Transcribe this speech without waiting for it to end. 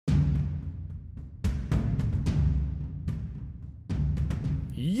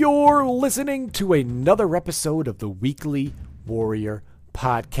You're listening to another episode of the Weekly Warrior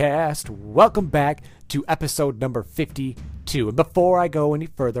Podcast. Welcome back to episode number 52. And before I go any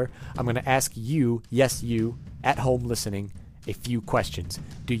further, I'm going to ask you, yes, you, at home listening, a few questions.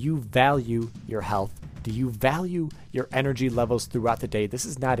 Do you value your health? Do you value your energy levels throughout the day? This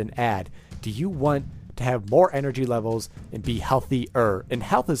is not an ad. Do you want to have more energy levels and be healthier? And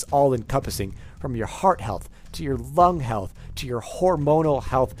health is all encompassing, from your heart health to your lung health to your hormonal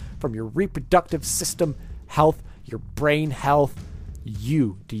health, from your reproductive system health, your brain health.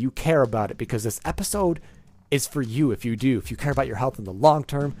 Do you care about it? Because this episode is for you. If you care about your health in the long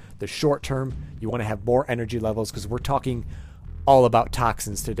term, the short term, you want to have more energy levels, because we're talking all about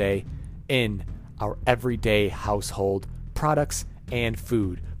toxins today in our everyday household products and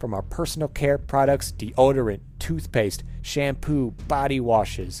food. From our personal care products, deodorant, toothpaste, shampoo, body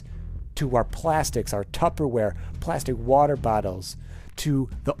washes, to our plastics, our Tupperware, plastic water bottles, to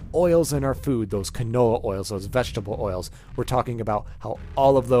the oils in our food, those canola oils, those vegetable oils. We're talking about how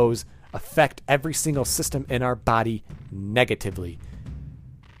all of those affect every single system in our body negatively.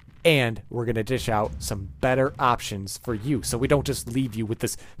 And we're going to dish out some better options for you, so we don't just leave you with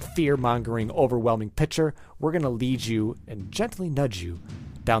this fear-mongering, overwhelming picture. We're going to lead you and gently nudge you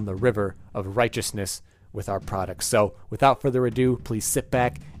down the river of righteousness with our products. So without further ado, please sit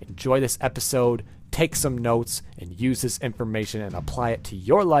back, enjoy this episode, take some notes, and use this information and apply it to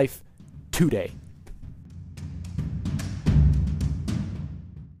your life today.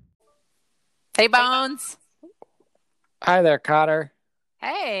 Hey, Bones. Hi there, Cotter.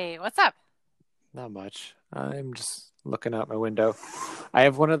 Hey, what's up? Not much. I'm just looking out my window. I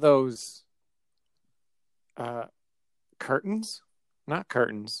have one of those curtains. Not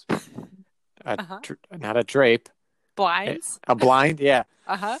curtains. Not a drape. Blinds? A blind, yeah.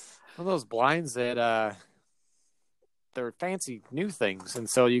 Uh-huh. One of those blinds that they're fancy new things. And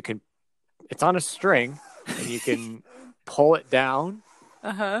so it's on a string, and you can pull it down.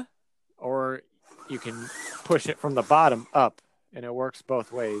 Uh-huh. Or you can push it from the bottom up, and it works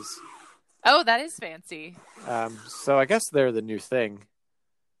both ways. Oh, that is fancy. So I guess they're the new thing.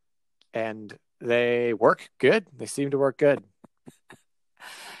 And they work good. They seem to work good.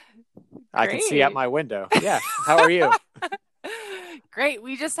 I can see out my window. Yeah. How are you? Great.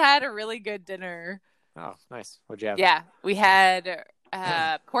 We just had a really good dinner. Oh, nice. What'd you have? Yeah. We had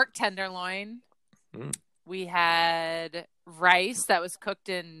pork tenderloin. Mm. We had rice that was cooked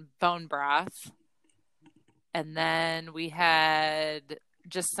in bone broth. And then we had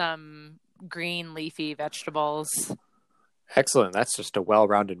just some green leafy vegetables. Excellent. That's just a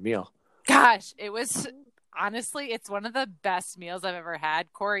well-rounded meal. Gosh, honestly, it's one of the best meals I've ever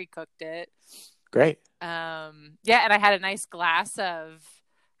had. Corey cooked it. Great. Yeah, and I had a nice glass of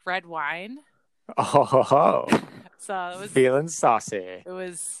red wine. Oh, So it was feeling saucy. it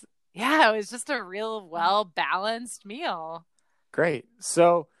was just a real well-balanced meal. Great.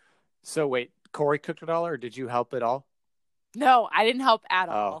 So wait, Corey cooked it all, or did you help at all? No, I didn't help at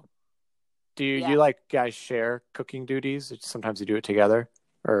all. Do you like guys share cooking duties? Sometimes you do it together,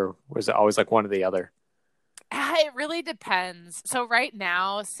 or was it always like one or the other? It really depends. So right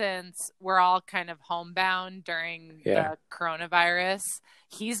now, since we're all kind of homebound during the coronavirus,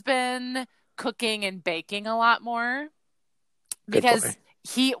 he's been cooking and baking a lot more because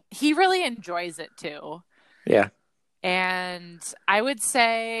he really enjoys it too. Yeah. And I would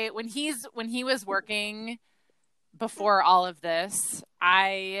say when he was working before all of this,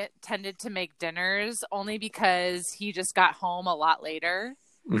 I tended to make dinners only because he just got home a lot later.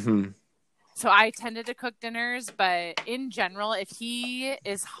 Mm-hmm. So I tended to cook dinners, but in general, if he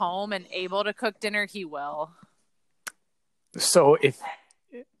is home and able to cook dinner, he will. So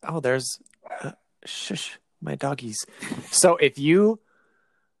there's shush, my doggies. So if you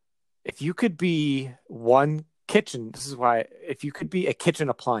could be one kitchen, if you could be a kitchen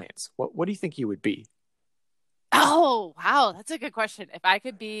appliance, what do you think you would be? Oh, wow. That's a good question. If I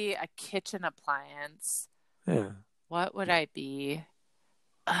could be a kitchen appliance, what would I be?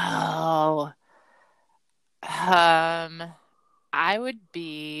 Oh, I would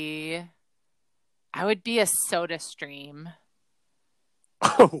be a Soda Stream.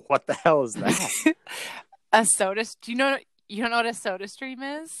 Oh, what the hell is that? A soda? You don't know what a Soda Stream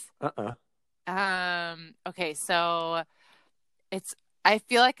is? Okay, so I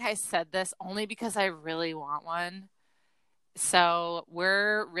feel like I said this only because I really want one. So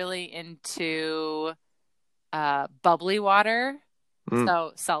we're really into bubbly water,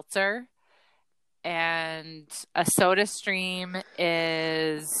 so seltzer. And a Soda Stream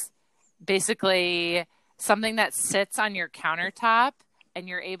is basically something that sits on your countertop, and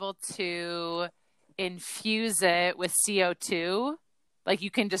you're able to infuse it with CO2 Like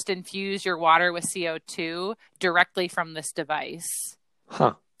you can just infuse your water with CO2 directly from this device.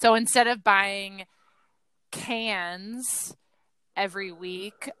 Huh. So instead of buying cans every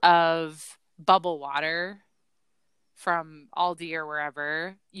week of bubble water from Aldi or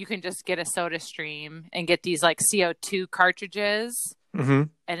wherever, you can just get a SodaStream and get these like CO2 cartridges, Mm-hmm.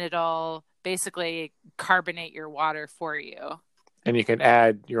 and it'll basically carbonate your water for you. And you can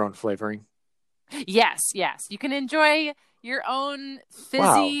add your own flavoring. Yes. You can enjoy your own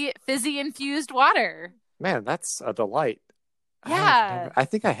fizzy infused water. Man, that's a delight. Yeah. I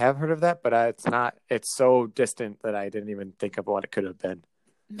think I have heard of that, but it's so distant that I didn't even think of what it could have been.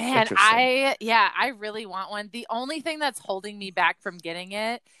 Man, I really want one. The only thing that's holding me back from getting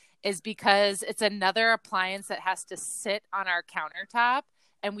it is because it's another appliance that has to sit on our countertop,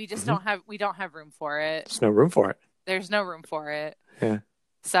 and we just don't have room for it. There's no room for it. There's no room for it. Yeah.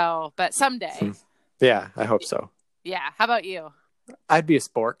 So, but someday. Yeah, I hope so. Yeah. How about you? I'd be a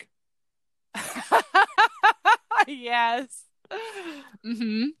spork. Yes.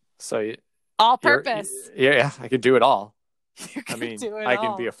 Mm-hmm. So all purpose. Yeah, I can do it all. You can I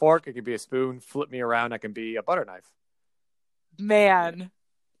can be a fork, I can be a spoon, flip me around, I can be a butter knife. Man.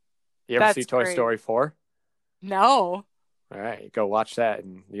 You ever see Toy Story 4? No. All right, go watch that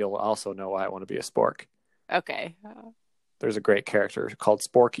and you'll also know why I want to be a spork. Okay. There's a great character called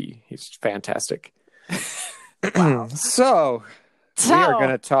Sporky. He's fantastic. Wow. So we are going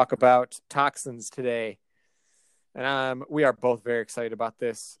to talk about toxins today. And we are both very excited about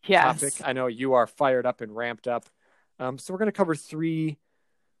this topic. I know you are fired up and ramped up. So we're going to cover 3.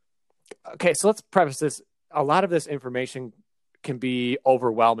 Okay, so let's preface this. A lot of this information can be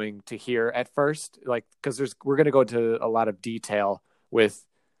overwhelming to hear at first, like because we're going to go into a lot of detail with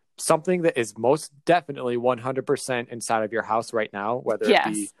something that is most definitely 100% inside of your house right now, whether it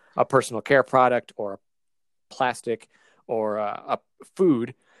be a personal care product or a plastic or a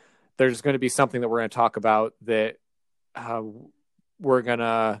food. There's going to be something that we're going to talk about that we're going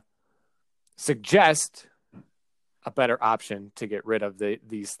to suggest a better option to get rid of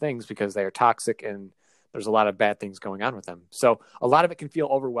these things because they are toxic and there's a lot of bad things going on with them. So a lot of it can feel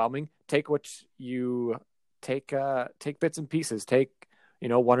overwhelming. Take bits and pieces. Take,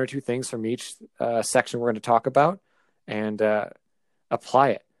 1 or 2 things from each section we're going to talk about and apply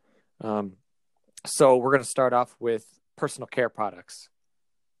it. So we're going to start off with personal care products.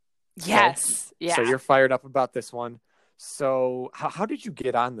 Yes. Okay? Yeah. So you're fired up about this one. So how did you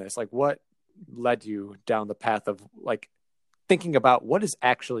get on this? Like what led you down the path of like thinking about what is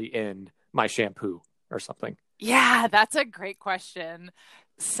actually in my shampoo or something? Yeah, that's a great question.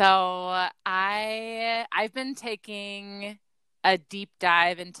 So I've been taking a deep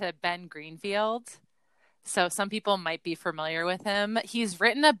dive into Ben Greenfield. So some people might be familiar with him. He's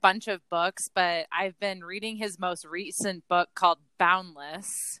written a bunch of books, but I've been reading his most recent book called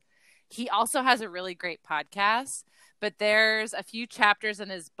Boundless. He also has a really great podcast, but there's a few chapters in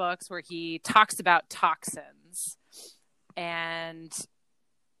his books where he talks about toxins. And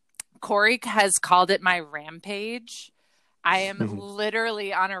Corey has called it my rampage. I am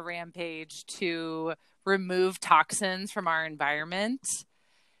literally on a rampage to remove toxins from our environment.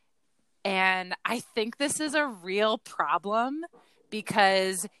 And I think this is a real problem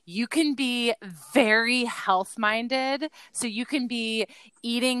because you can be very health-minded. So you can be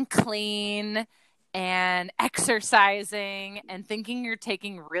eating clean and exercising and thinking you're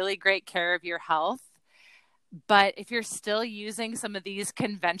taking really great care of your health. But if you're still using some of these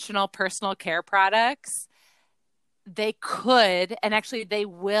conventional personal care products, they could, and actually they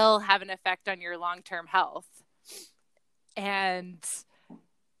will have an effect on your long-term health. And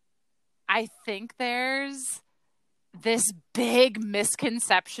I think there's this big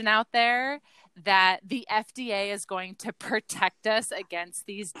misconception out there that the FDA is going to protect us against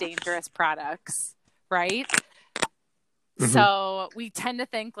these dangerous products, right? Mm-hmm. So we tend to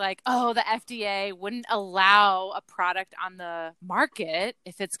think like, oh, the FDA wouldn't allow a product on the market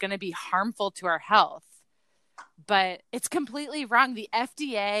if it's going to be harmful to our health. But it's completely wrong. The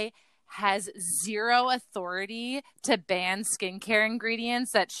FDA has zero authority to ban skincare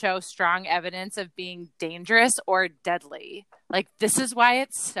ingredients that show strong evidence of being dangerous or deadly. Like, this is why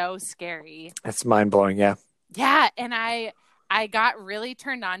it's so scary. That's mind-blowing, yeah. Yeah, and I got really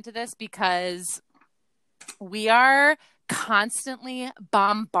turned on to this because we are constantly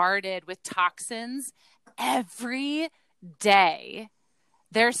bombarded with toxins every day.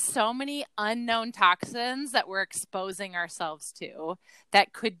 There's so many unknown toxins that we're exposing ourselves to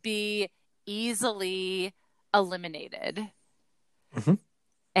that could be easily eliminated. Mm-hmm.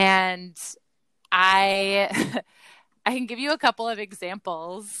 And I can give you a couple of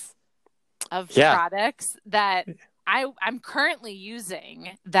examples of products that I'm currently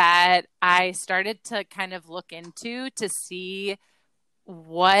using that I started to kind of look into to see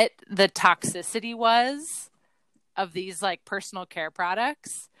what the toxicity was of these like personal care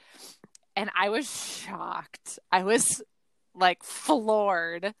products. And I was shocked. I was like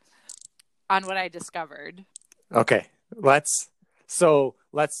floored on what I discovered. Okay, let's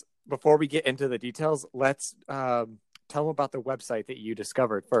before we get into the details, let's tell them about the website that you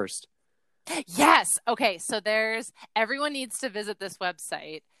discovered first. Yes. Okay. So everyone needs to visit this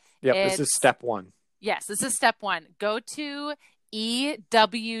website. Yep, this is step one. Yes, this is step one. Go to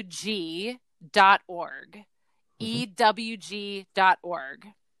ewg.org. ewg.org.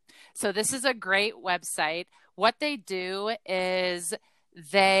 So this is a great website. What they do is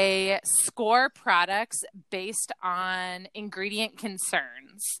they score products based on ingredient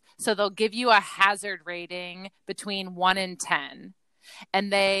concerns. So they'll give you a hazard rating between 1 and 10.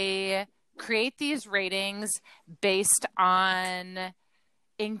 And they create these ratings based on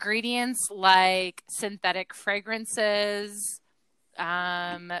ingredients like synthetic fragrances,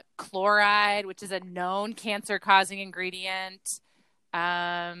 chloride, which is a known cancer-causing ingredient,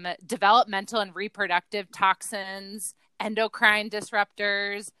 developmental and reproductive toxins, endocrine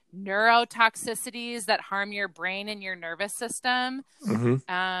disruptors, neurotoxicities that harm your brain and your nervous system,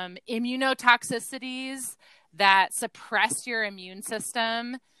 immunotoxicities that suppress your immune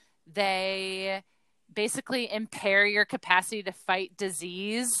system. They basically impair your capacity to fight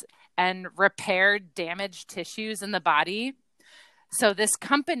disease and repair damaged tissues in the body. So this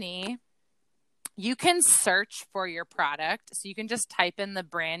company, you can search for your product. So you can just type in the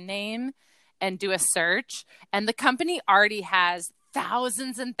brand name and do a search. And the company already has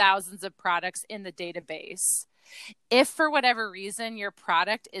thousands and thousands of products in the database. If for whatever reason your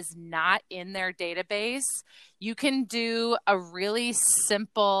product is not in their database, you can do a really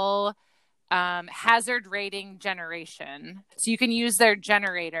simple hazard rating generation. So you can use their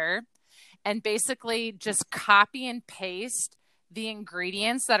generator and basically just copy and paste the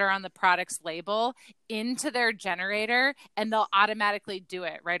ingredients that are on the product's label into their generator, and they'll automatically do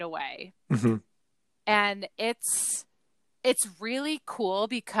it right away. And it's really cool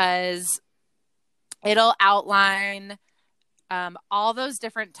because it'll outline all those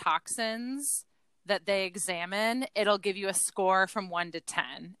different toxins that they examine. It'll give you a score from 1 to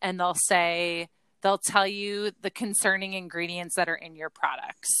 10, and they'll tell you the concerning ingredients that are in your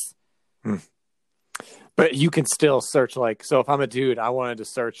products. But you can still search, like, so if I'm a dude, I wanted to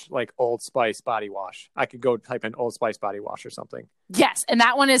search like Old Spice body wash, I could go type in Old Spice body wash or something. Yes, and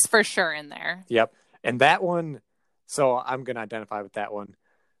that one is for sure in there. Yep. And that one, so I'm going to identify with that one.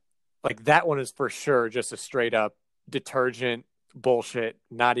 Like, that one is for sure just a straight up detergent bullshit,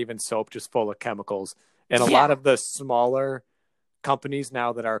 not even soap, just full of chemicals. And a lot of the smaller companies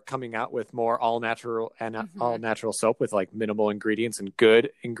now that are coming out with more all natural and all natural soap with like minimal ingredients and good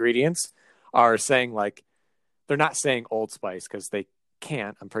ingredients are saying, like, they're not saying Old Spice because they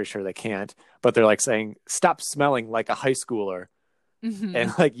can't. I'm pretty sure they can't. But they're like saying, stop smelling like a high schooler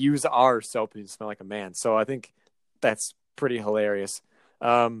and like use our soap and you smell like a man. So I think that's pretty hilarious.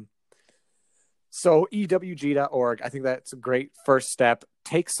 So ewg.org, I think that's a great first step.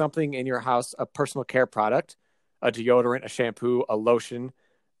 Take something in your house, a personal care product, a deodorant, a shampoo, a lotion,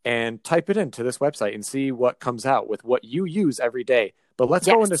 and type it into this website and see what comes out with what you use every day. But let's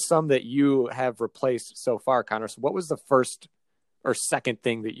go into some that you have replaced so far, Connor. So what was the first or second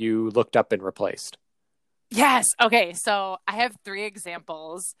thing that you looked up and replaced? Yes. Okay. So I have 3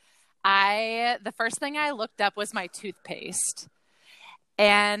 examples. The first thing I looked up was my toothpaste.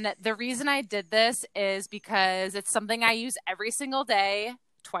 And the reason I did this is because it's something I use every single day,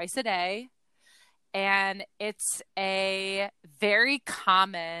 twice a day. And it's a very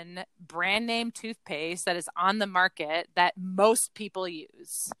common brand name toothpaste that is on the market that most people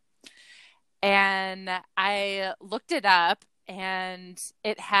use. And I looked it up, and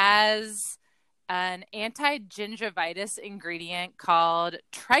it has an anti-gingivitis ingredient called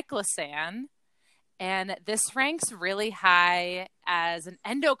triclosan. And this ranks really high as an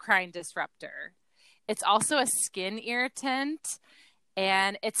endocrine disruptor. It's also a skin irritant,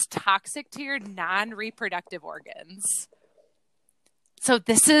 and it's toxic to your non-reproductive organs. So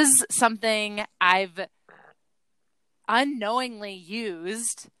this is something I've unknowingly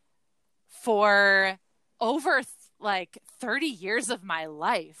used for over like 30 years of my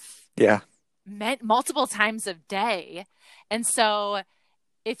life. Yeah. Multiple times a day. And so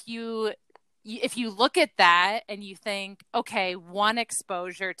if you look at that and you think, okay, 1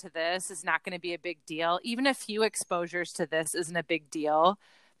 exposure to this is not going to be a big deal. Even a few exposures to this isn't a big deal.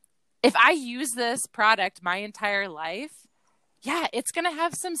 If I use this product my entire life, yeah, it's going to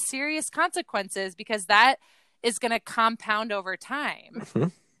have some serious consequences, because that is going to compound over time. Mm-hmm.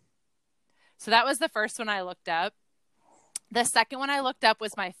 So that was the first one I looked up. The second one I looked up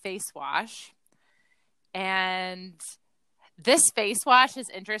was my face wash. And this face wash is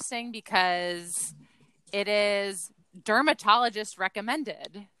interesting because it is dermatologist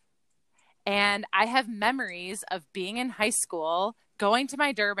recommended. And I have memories of being in high school, going to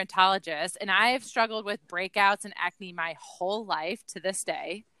my dermatologist, and I have struggled with breakouts and acne my whole life to this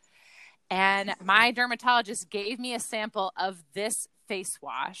day. And my dermatologist gave me a sample of this face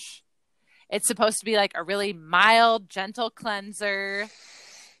wash. It's supposed to be like a really mild, gentle cleanser.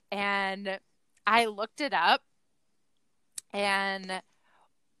 And I looked it up, and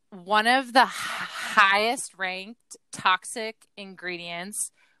one of the highest ranked toxic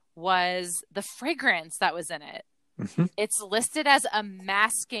ingredients was the fragrance that was in it. Mm-hmm. It's listed as a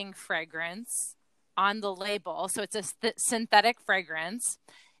masking fragrance on the label. So it's a synthetic fragrance.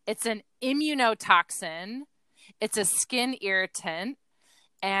 It's an immunotoxin. It's a skin irritant.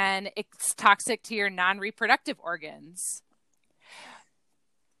 And it's toxic to your non-reproductive organs.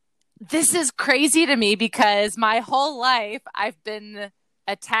 This is crazy to me because my whole life I've been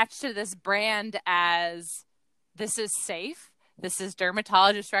attached to this brand as this is safe. This is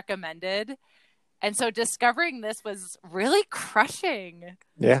dermatologist recommended. And so discovering this was really crushing.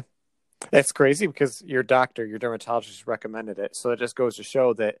 Yeah. That's crazy because your doctor, your dermatologist recommended it. So it just goes to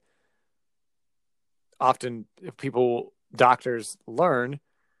show that often doctors learn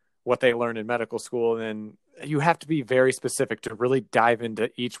what they learn in medical school, and you have to be very specific to really dive into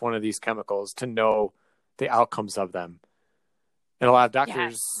each one of these chemicals to know the outcomes of them. And a lot of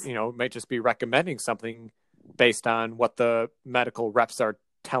doctors, might just be recommending something based on what the medical reps are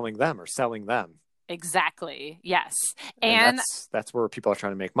telling them or selling them. Exactly. Yes. And that's where people are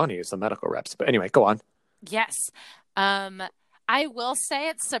trying to make money, is the medical reps. But anyway, go on. Yes. I will say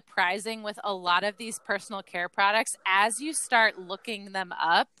it's surprising with a lot of these personal care products, as you start looking them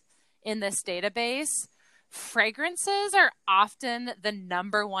up in this database, fragrances are often the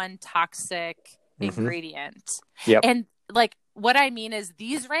number one toxic ingredient. Yep. And like, what I mean is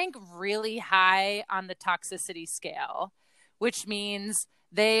these rank really high on the toxicity scale, which means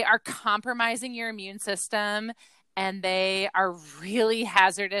they are compromising your immune system and they are really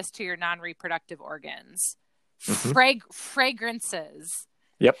hazardous to your non-reproductive organs. Fragrances.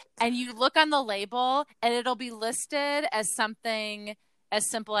 Yep. And you look on the label and it'll be listed as something as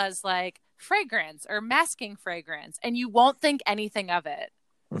simple as like fragrance or masking fragrance, and you won't think anything of it.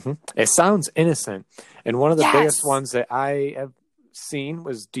 Mm-hmm. It sounds innocent. And one of the biggest ones that I have seen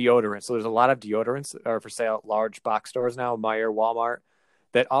was deodorant. So there's a lot of deodorants that are for sale at large box stores now, Meijer, Walmart,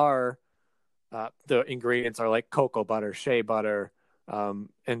 that are the ingredients are like cocoa butter, shea butter,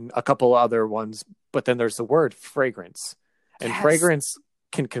 and a couple other ones. But then there's the word fragrance. And fragrance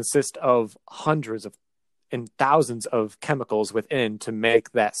can consist of hundreds of and thousands of chemicals within to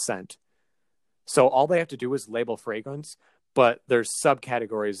make that scent. So all they have to do is label fragrance, but there's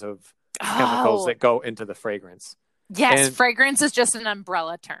subcategories of chemicals that go into the fragrance. Yes, and fragrance is just an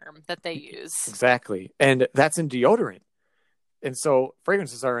umbrella term that they use. Exactly. And that's in deodorant. And so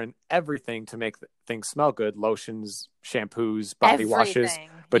fragrances are in everything to make things smell good, lotions, shampoos, body washes.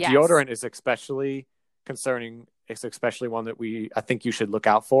 But deodorant is especially concerning. It's especially one that I think you should look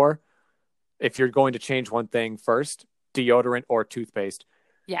out for. If you're going to change one thing first, deodorant or toothpaste.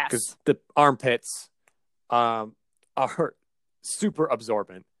 Yes. Because the armpits are super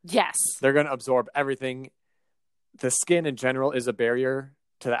absorbent. Yes. They're going to absorb everything. The skin in general is a barrier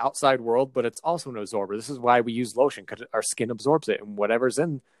to the outside world, but it's also an absorber. This is why we use lotion, because our skin absorbs it. And whatever's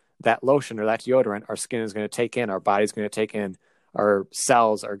in that lotion or that deodorant, our skin is going to take in, our body's going to take in, our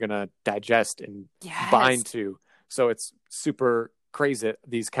cells are going to digest and bind to. So it's super crazy that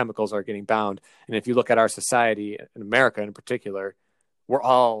these chemicals are getting bound. And if you look at our society, in America in particular, we're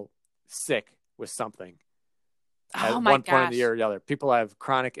all sick with something. At one point in the year or the other. People have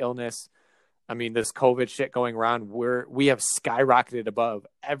chronic illness. I mean, this COVID shit going around, we have skyrocketed above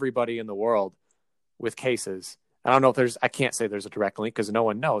everybody in the world with cases. I don't know if I can't say there's a direct link because no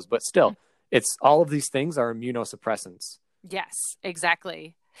one knows, but still, it's all of these things are immunosuppressants. Yes,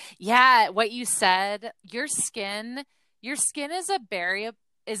 exactly. Yeah, what you said, your skin is a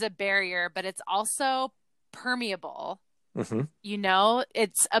barrier, but it's also permeable. Mm-hmm.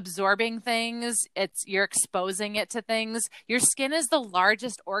 It's absorbing things. You're exposing it to things. Your skin is the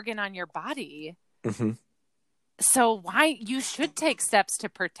largest organ on your body. Mm-hmm. So you should take steps to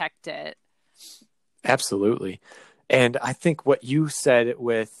protect it. Absolutely. And I think what you said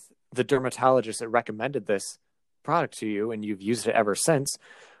with the dermatologist that recommended this product to you, and you've used it ever since,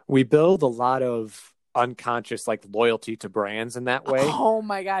 we build a lot of unconscious loyalty to brands in that way. Oh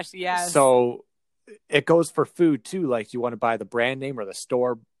my gosh, yes. So it goes for food too. Like, you want to buy the brand name or the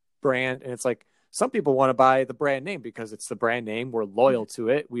store brand, and it's like some people want to buy the brand name because it's the brand name. We're loyal to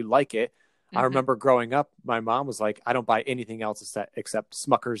it. We like it. I Mm-hmm. remember growing up, my mom was like, I don't buy anything else except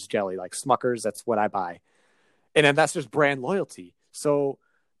Smucker's jelly. Like Smucker's, that's what I buy. And then that's just brand loyalty. So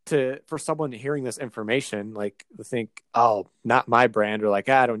for someone hearing this information, like think, oh, not my brand, or like,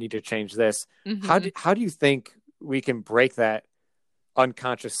 I don't need to change this. Mm-hmm. How do you think we can break that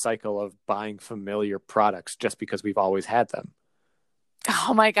unconscious cycle of buying familiar products just because we've always had them?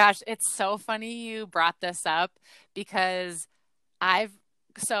 Oh my gosh, it's so funny you brought this up because I've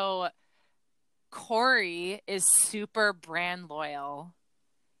so Corey is super brand loyal.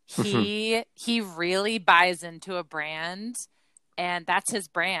 He really buys into a brand, and that's his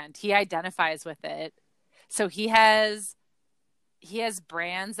brand. He identifies with it. So he has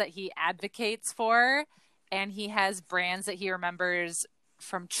brands that he advocates for, and he has brands that he remembers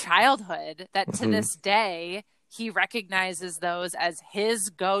from childhood that to this day he recognizes those as his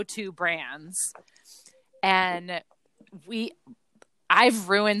go-to brands. And I've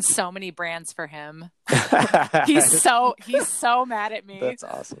ruined so many brands for him. He's so mad at me. That's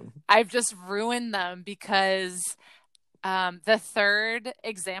awesome. I've just ruined them because the third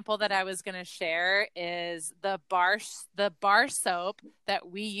example that I was going to share is the bar soap that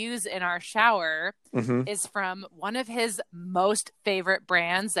we use in our shower is from one of his most favorite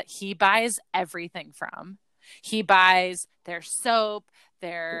brands that he buys everything from. He buys their soap,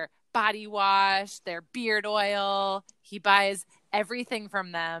 their body wash, their beard oil. He buys everything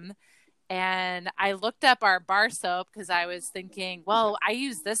from them. And I looked up our bar soap because I was thinking, well, I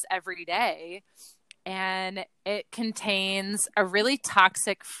use this every day. And it contains a really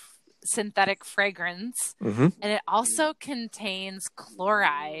toxic synthetic fragrance. And it also contains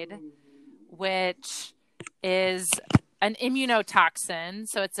chloride, which is an immunotoxin.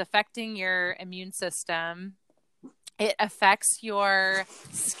 So it's affecting your immune system. It affects your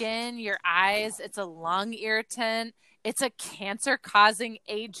skin, your eyes. It's a lung irritant. It's a cancer-causing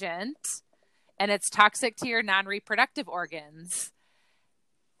agent. And it's toxic to your non-reproductive organs.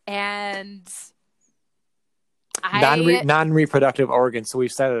 And non-reproductive organs. So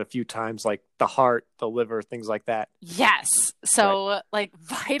we've said it a few times, like the heart, the liver, things like that. Yes. So like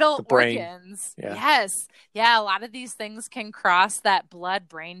vital organs. Yeah. Yes. Yeah. A lot of these things can cross that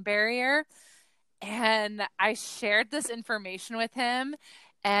blood-brain barrier. And I shared this information with him,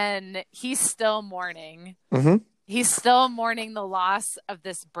 and he's still mourning. He's still mourning the loss of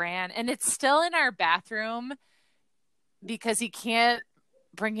this brand. And it's still in our bathroom because he can't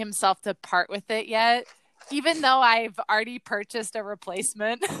bring himself to part with it yet, even though I've already purchased a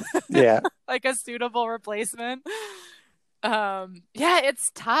replacement. Yeah. Like a suitable replacement. Yeah, it's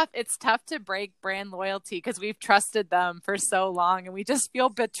tough. It's tough to break brand loyalty because we've trusted them for so long and we just feel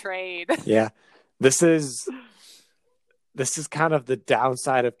betrayed. Yeah. This is kind of the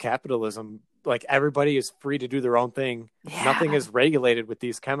downside of capitalism. Like, everybody is free to do their own thing. Yeah. Nothing is regulated with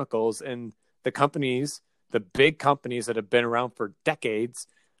these chemicals, and the companies, the big companies that have been around for decades,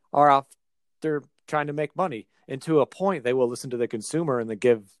 they're trying to make money. And to a point, they will listen to the consumer and they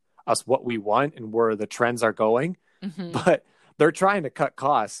give us what we want and where the trends are going. But they're trying to cut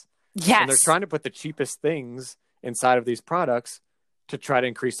costs. Yes. And they're trying to put the cheapest things inside of these products to try to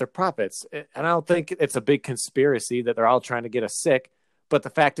increase their profits. And I don't think it's a big conspiracy that they're all trying to get us sick. But the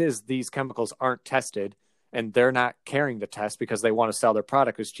fact is, these chemicals aren't tested, and they're not carrying the test because they want to sell their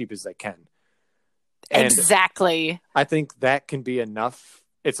product as cheap as they can. And exactly. I think that can be enough.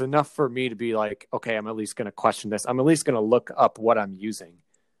 It's enough for me to be like, okay, I'm at least going to question this. I'm at least going to look up what I'm using.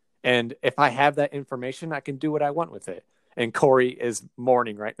 And if I have that information, I can do what I want with it. And Corey is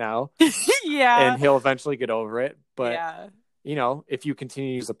mourning right now. Yeah. And he'll eventually get over it. But, yeah. you know, if you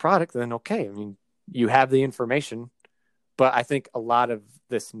continue to use the product, then okay. I mean, you have the information. But I think a lot of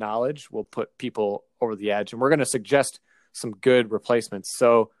this knowledge will put people over the edge. And we're going to suggest some good replacements.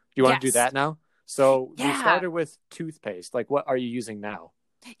 So do you want to do that now? So we started with toothpaste. Like, what are you using now?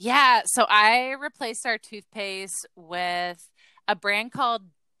 Yeah. So I replaced our toothpaste with a brand called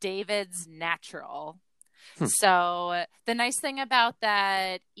David's Natural. So the nice thing about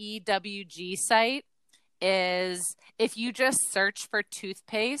that EWG site is if you just search for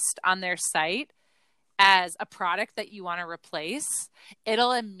toothpaste on their site as a product that you want to replace,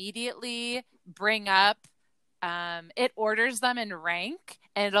 it'll immediately bring up, it orders them in rank,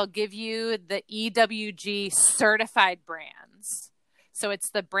 and it'll give you the EWG certified brands. So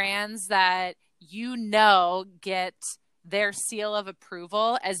it's the brands that you know get their seal of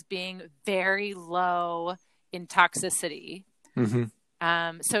approval as being very low in toxicity.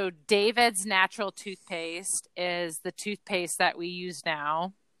 So David's Natural toothpaste is the toothpaste that we use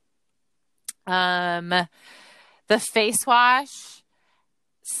now. The face wash,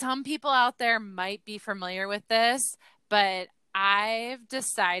 some people out there might be familiar with this, but I've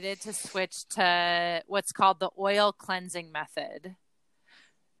decided to switch to what's called the oil cleansing method.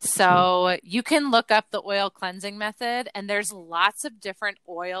 So you can look up the oil cleansing method, and there's lots of different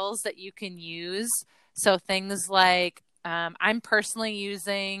oils that you can use. So things like I'm personally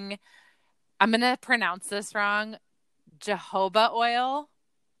using, I'm going to pronounce this wrong, jojoba oil.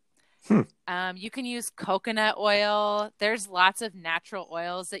 You can use coconut oil. There's lots of natural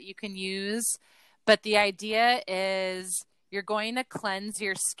oils that you can use. But the idea is you're going to cleanse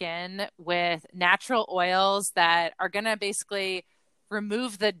your skin with natural oils that are going to basically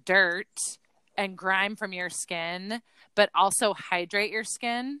remove the dirt and grime from your skin, but also hydrate your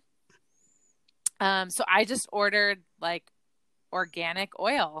skin. So I just ordered like organic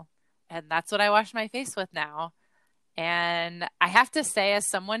oil, and that's what I wash my face with now. And I have to say, as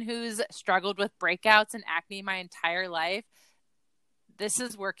someone who's struggled with breakouts and acne my entire life, this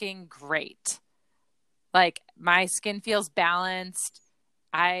is working great. Like, my skin feels balanced.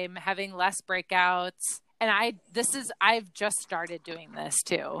 I'm having less breakouts. And I've just started doing this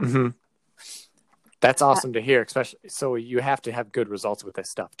too. Mm-hmm. That's awesome to hear, especially. So you have to have good results with this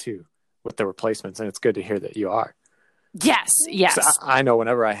stuff too, with the replacements. And it's good to hear that you are. Yes. So I know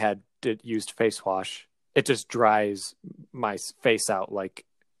whenever I used face wash, it just dries my face out like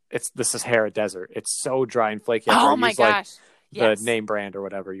this is Sahara Desert. It's so dry and flaky. Oh my gosh. The name brand or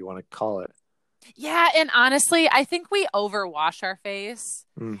whatever you want to call it. Yeah, and honestly, I think we overwash our face.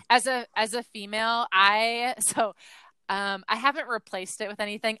 As a female, I haven't replaced it with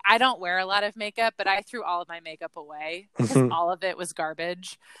anything. I don't wear a lot of makeup, but I threw all of my makeup away because all of it was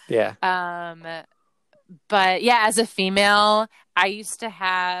garbage. Yeah. But yeah, as a female, I used to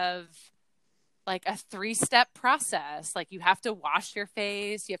have like a 3-step process. Like, you have to wash your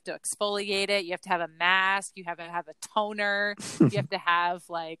face, you have to exfoliate it, you have to have a mask, you have to have a toner, you have to have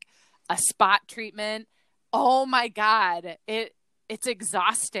like a spot treatment. Oh my God. It's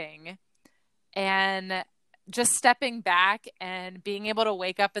exhausting. And just stepping back and being able to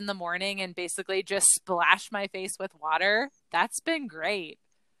wake up in the morning and basically just splash my face with water, that's been great.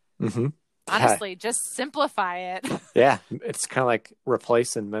 Mm-hmm. Honestly, just simplify it. Yeah, it's kind of like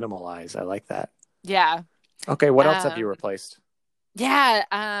replace and minimalize. I like that. Yeah. Okay, what else have you replaced? Yeah,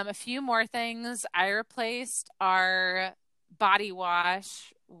 a few more things. I replaced our body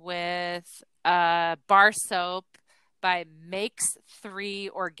wash with bar soap by Makes 3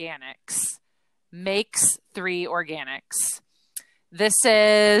 Organics. Makes 3 Organics.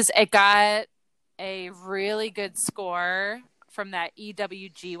 It got a really good score from that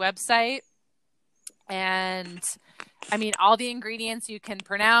EWG website. And I mean, all the ingredients you can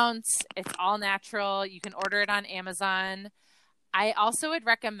pronounce, it's all natural. You can order it on Amazon. I also would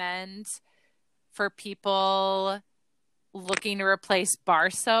recommend for people looking to replace bar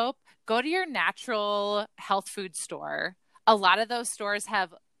soap, go to your natural health food store. A lot of those stores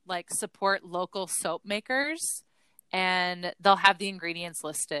have support local soap makers, and they'll have the ingredients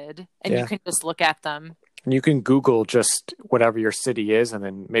listed, and you can just look at them. And you can Google just whatever your city is, and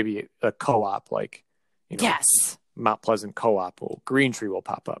then maybe a co-op yes, Mount Pleasant Co-op or Green Tree will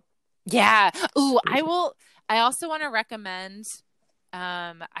pop up. Yeah. Ooh, I also want to recommend,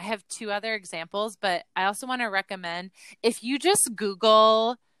 I have 2 other examples, but I also want to recommend, if you just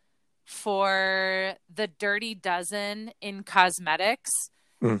Google for the Dirty Dozen in cosmetics,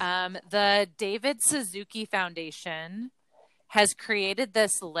 the David Suzuki Foundation has created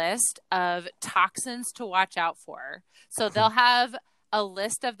this list of toxins to watch out for. So they'll have a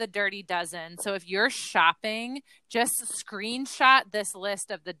list of the Dirty Dozen. So if you're shopping, just screenshot this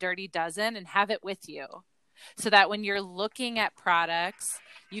list of the Dirty Dozen and have it with you, so that when you're looking at products,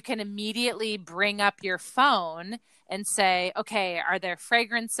 you can immediately bring up your phone and say, okay, are there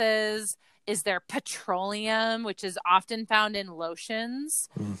fragrances? Is there petroleum, which is often found in lotions?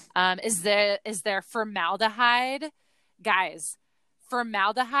 Is there formaldehyde? Guys,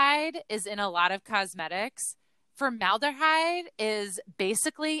 formaldehyde is in a lot of cosmetics. Formaldehyde is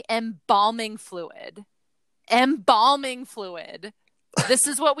basically embalming fluid. Embalming fluid. This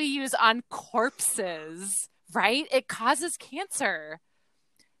is what we use on corpses, right? It causes cancer.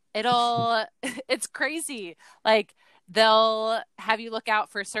 It's crazy. Like, they'll have you look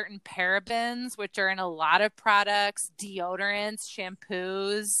out for certain parabens, which are in a lot of products, deodorants,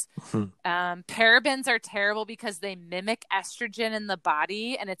 shampoos. Parabens are terrible because they mimic estrogen in the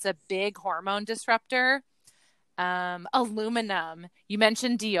body, and it's a big hormone disruptor. Aluminum. You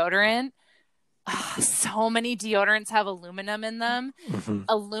mentioned deodorant. So many deodorants have aluminum in them.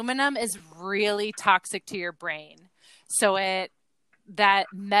 Aluminum is really toxic to your brain. So it that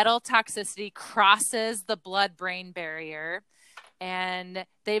metal toxicity crosses the blood-brain barrier. And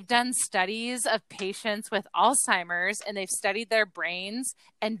they've done studies of patients with Alzheimer's, and they've studied their brains,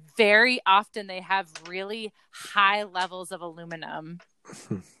 and very often they have really high levels of aluminum.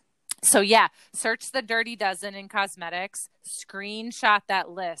 So yeah, search the Dirty Dozen in cosmetics, screenshot that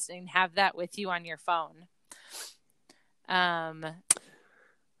list, and have that with you on your phone.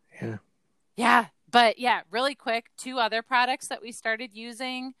 Yeah. But yeah, really quick, 2 other products that we started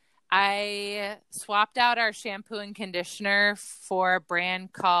using. I swapped out our shampoo and conditioner for a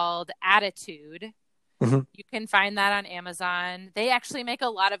brand called Attitude. Mm-hmm. You can find that on Amazon. They actually make a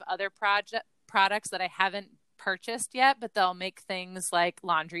lot of other products that I haven't purchased yet, but they'll make things like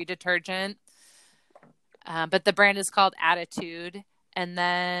laundry detergent. But the brand is called Attitude. And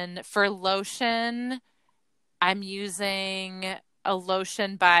then for lotion, I'm using a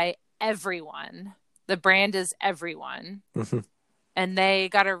lotion by Everyone. The brand is Everyone. Mm-hmm. And they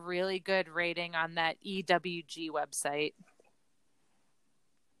got a really good rating on that EWG website.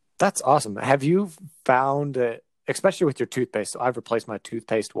 That's awesome. Have you found, especially with your toothpaste, so I've replaced my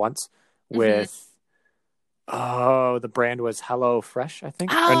toothpaste once with, the brand was Hello Fresh, I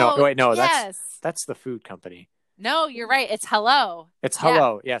think. Yes. That's the food company. No, you're right. It's Hello. It's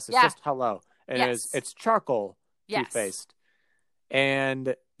Hello. Yeah. Yes, it's just Hello. And yes. it's charcoal toothpaste.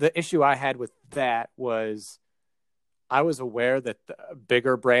 And the issue I had with that was I was aware that the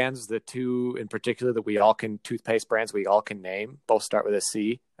bigger brands, the 2 in particular that toothpaste brands we all can name, both start with a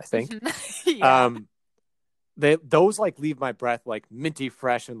C, I think. Those like leave my breath like minty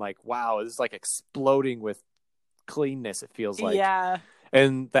fresh and like, wow, this is like exploding with cleanness, it feels like. Yeah.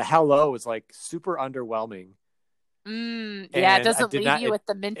 And the Hello is like super underwhelming. Yeah, it doesn't leave you with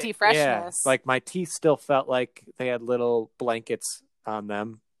the minty freshness. Yeah, like my teeth still felt like they had little blankets on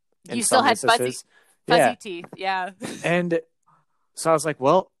them. You still had fuzzy teeth, yeah. And so I was like,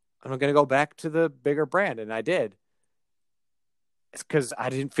 well, I'm going to go back to the bigger brand, and I did. It's because I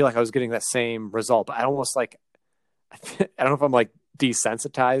didn't feel like I was getting that same result, but I almost like, I don't know if I'm like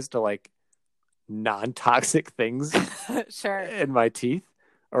desensitized to like non-toxic things sure. in my teeth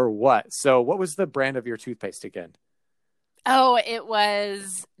or what. So what was the brand of your toothpaste again? Oh, it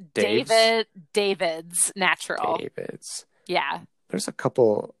was David's Natural. David's. Yeah. There's a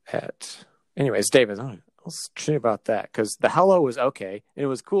couple anyways, David's. I'll say about that because the Hello was okay. And it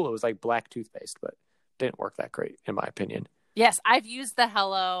was cool. It was like black toothpaste, but didn't work that great in my opinion. Yes, I've used the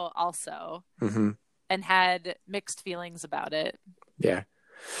Hello also and had mixed feelings about it. Yeah.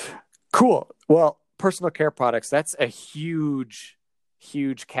 Cool. Well, personal care products, that's a huge,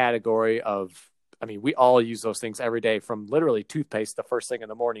 huge category of, I mean, we all use those things every day, from literally toothpaste the first thing in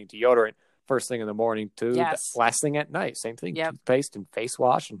the morning, deodorant first thing in the morning, to the last thing at night. Same thing, toothpaste and face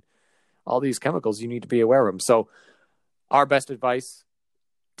wash and all these chemicals, you need to be aware of them. So our best advice,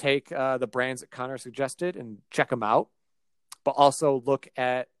 take the brands that Connor suggested and check them out, but also look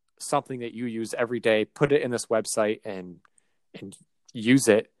at something that you use every day, put it in this website and use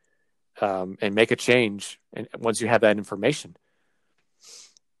it and make a change. And once you have that information.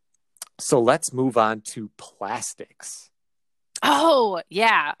 So let's move on to plastics. Oh,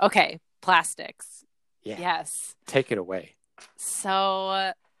 yeah. Okay. Plastics. Yeah. Yes. Take it away.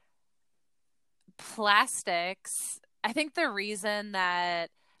 So plastics, I think the reason that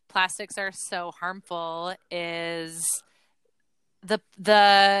plastics are so harmful is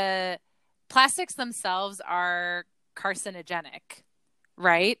the plastics themselves are carcinogenic,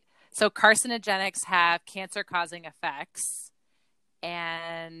 right? So carcinogenics have cancer-causing effects,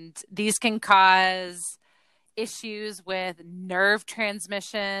 and these can cause issues with nerve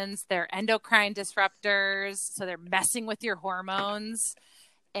transmissions. They're endocrine disruptors, so they're messing with your hormones.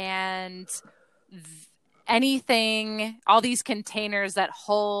 And all these containers that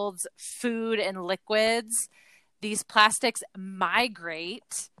hold food and liquids, these plastics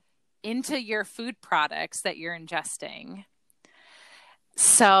migrate into your food products that you're ingesting.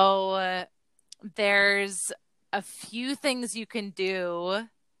 So there's a few things you can do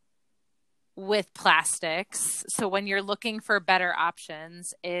with plastics. So when you're looking for better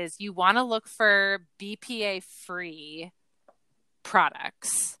options, is you want to look for BPA-free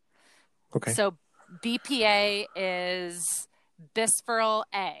products. Okay. So BPA is bisphenol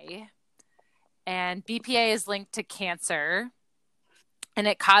A, and BPA is linked to cancer, and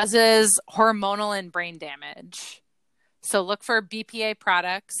it causes hormonal and brain damage. So look for BPA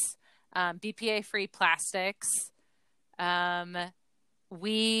products, BPA-free plastics.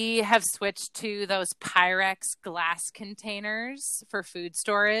 We have switched to those Pyrex glass containers for food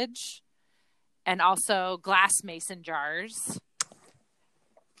storage, and also glass mason jars.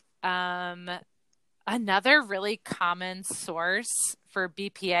 Another really common source for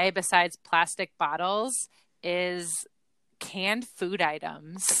BPA besides plastic bottles is canned food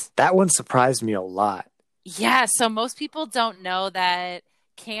items. That one surprised me a lot. Yeah, so most people don't know that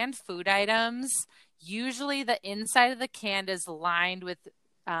canned food items, usually the inside of the can is lined with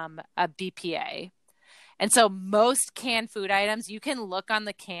a BPA. And so most canned food items, you can look on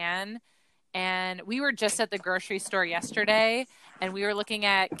the can. And we were just at the grocery store yesterday, and we were looking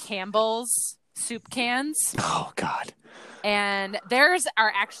at Campbell's soup cans. Oh, God. And theirs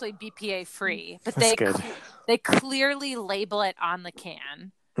are actually BPA free, but they clearly label it on the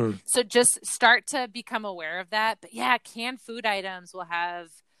can. So just start to become aware of that. But yeah, canned food items will have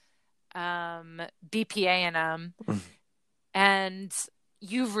BPA in them. And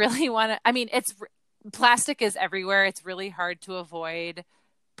you really want to, I mean, plastic is everywhere. It's really hard to avoid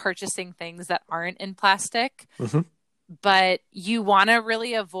purchasing things that aren't in plastic. But you want to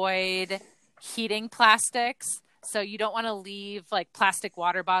really avoid heating plastics. So you don't want to leave like plastic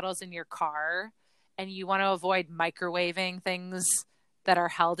water bottles in your car, and you want to avoid microwaving things that are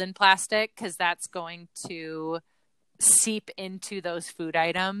held in plastic, because that's going to seep into those food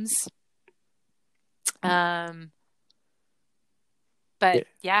items. But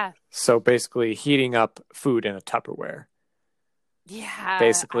yeah. So basically heating up food in a Tupperware. Yeah.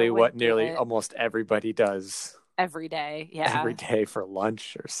 Basically what nearly almost everybody does. Every day. Yeah. Every day for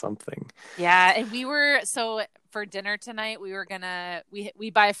lunch or something. Yeah. And so for dinner tonight, we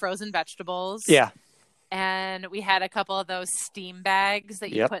buy frozen vegetables. Yeah. And we had a couple of those steam bags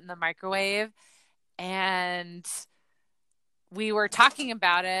that you put in the microwave. And we were talking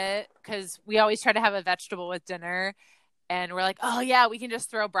about it because we always try to have a vegetable with dinner. And we're like, oh yeah, we can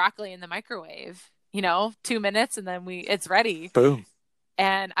just throw broccoli in the microwave, 2 minutes and then it's ready. Boom.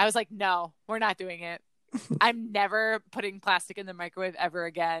 And I was like, no, we're not doing it. I'm never putting plastic in the microwave ever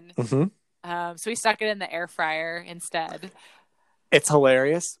again. So we stuck it in the air fryer instead. It's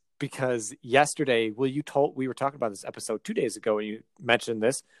hilarious because yesterday, we were talking about this episode 2 days ago and you mentioned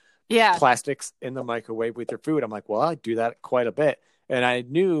this. Yeah. Plastics in the microwave with your food. I'm like, well, I do that quite a bit. And I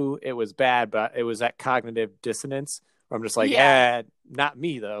knew it was bad, but it was that cognitive dissonance where I'm just like, not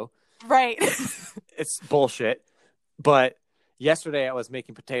me though. Right. It's bullshit. But yesterday I was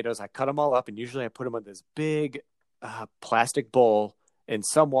making potatoes. I cut them all up and usually I put them in this big plastic bowl in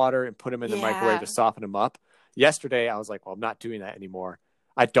some water and put them in the microwave to soften them up. Yesterday I was like, well, I'm not doing that anymore.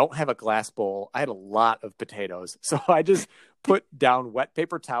 I don't have a glass bowl. I had a lot of potatoes. So I just put down wet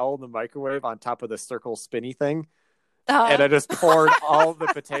paper towel in the microwave on top of the circle spinny thing. And I just poured all the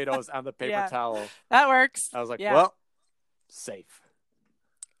potatoes on the paper towel. That works. I was like, well, safe.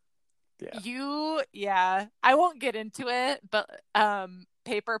 Yeah. I won't get into it, but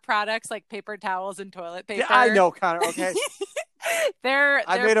paper products like paper towels and toilet paper. Yeah, I know, Connor. Okay.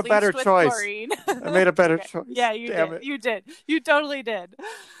 I made a better choice. I made a better choice. Yeah, you did. You did. You totally did.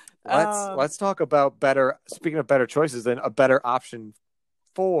 Let's talk about speaking of better choices, then a better option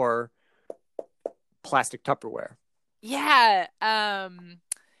for plastic Tupperware. Yeah.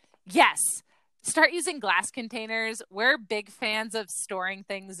 Yes. Start using glass containers. We're big fans of storing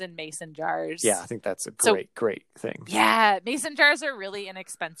things in mason jars. Yeah, I think that's a great thing. Yeah, mason jars are really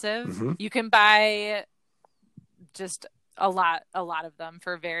inexpensive. You can buy just a lot of them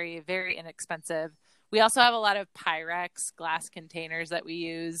for very, very inexpensive. We also have a lot of Pyrex glass containers that we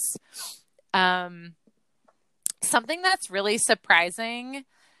use. Something that's really surprising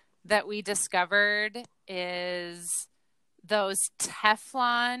that we discovered is those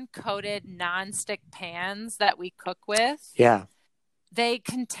Teflon coated nonstick pans that we cook with. Yeah. They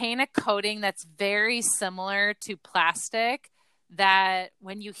contain a coating that's very similar to plastic that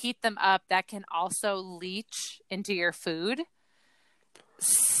when you heat them up, that can also leach into your food.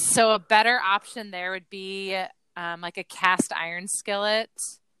 So a better option there would be like a cast iron skillet.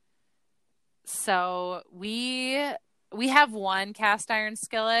 So we have one cast iron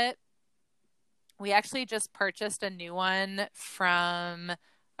skillet. We actually just purchased a new one from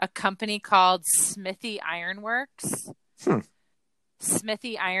a company called Smithy Ironworks.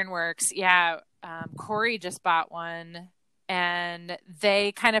 Smithy Ironworks. Yeah. Corey just bought one, and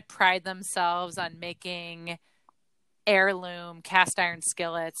they kind of pride themselves on making heirloom cast iron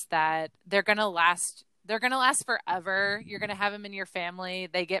skillets that they're going to last forever. You're going to have them in your family.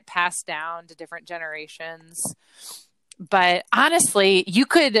 They get passed down to different generations. But honestly, you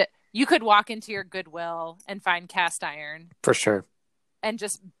could walk into your Goodwill and find cast iron. For sure. And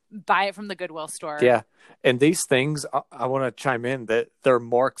just buy it from the Goodwill store. Yeah. And these things, I want to chime in that they're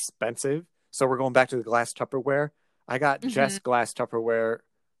more expensive. So we're going back to the glass Tupperware. I got Jess glass Tupperware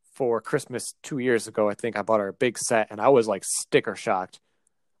for Christmas 2 years ago. I think I bought her a big set and I was like sticker shocked.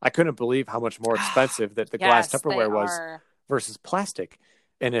 I couldn't believe how much more expensive that the glass Tupperware was versus plastic.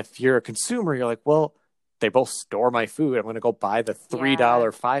 And if you're a consumer, you're like, well, they both store my food. I'm going to go buy the $3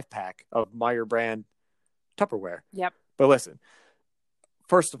 5-pack of Meyer brand Tupperware. Yep. But listen,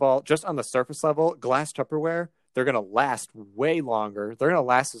 first of all, just on the surface level, glass Tupperware, they're going to last way longer. They're going to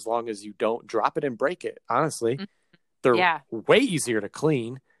last as long as you don't drop it and break it, honestly. They're way easier to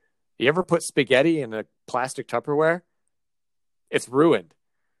clean. You ever put spaghetti in a plastic Tupperware? It's ruined.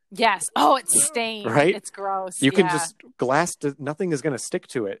 Yes. Oh, it's stained. Right? It's gross. You can just nothing is going to stick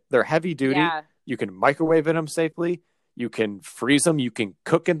to it. They're heavy duty. Yeah. You can microwave in them safely. You can freeze them. You can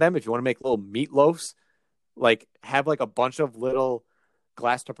cook in them if you want to make little meatloafs. Like have like a bunch of little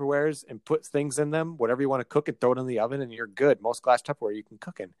glass Tupperwares and put things in them, whatever you want to cook and throw it in the oven and you're good. Most glass Tupperware you can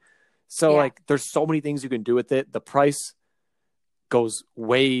cook in. So like there's so many things you can do with it. The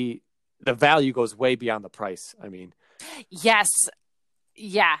value goes way beyond the price. I mean, yes.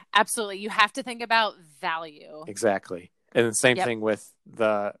 Yeah, absolutely. You have to think about value. Exactly. And the same thing with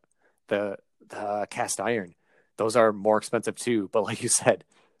the cast iron. Those are more expensive too, but like you said,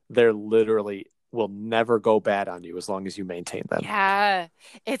 they're literally will never go bad on you as long as you maintain them. Yeah.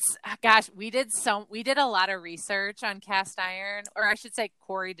 We did a lot of research on cast iron, or I should say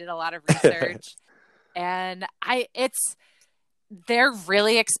Corey did a lot of research. And they're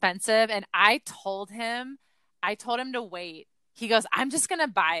really expensive. And I told him to wait. He goes, I'm just going to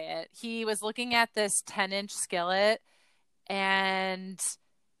buy it. He was looking at this 10-inch skillet. And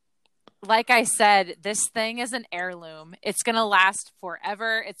like I said, this thing is an heirloom. It's going to last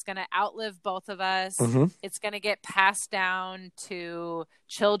forever. It's going to outlive both of us. Mm-hmm. It's going to get passed down to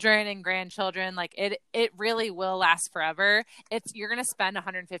children and grandchildren. Like it really will last forever. You're going to spend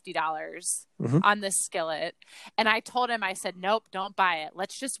 $150 on this skillet. And I told him, I said, nope, don't buy it.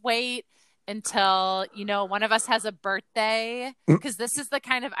 Let's just wait until, one of us has a birthday, because this is the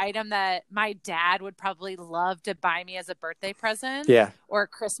kind of item that my dad would probably love to buy me as a birthday present or a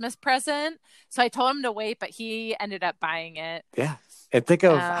Christmas present. So I told him to wait, but he ended up buying it. Yeah. And think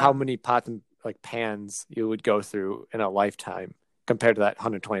of how many pots and like pans you would go through in a lifetime compared to that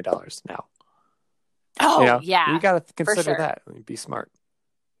 $120 now. Oh, yeah. You got to consider that. Be smart.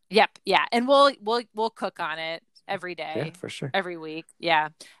 Yep. Yeah. And we'll cook on it every day. Yeah, for sure. Every week. Yeah.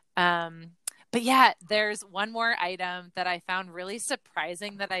 But yeah, there's one more item that I found really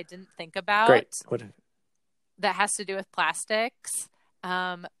surprising that I didn't think about. Great. What? That has to do with plastics.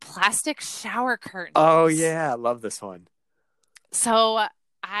 Plastic shower curtains. Oh yeah, I love this one. So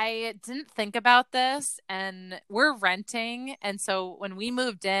I didn't think about this, and we're renting, and so when we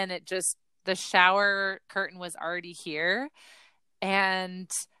moved in, the shower curtain was already here,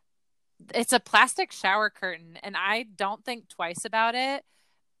 and it's a plastic shower curtain, and I don't think twice about it.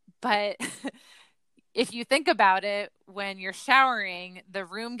 But if you think about it, when you're showering, the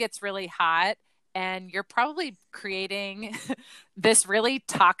room gets really hot and you're probably creating this really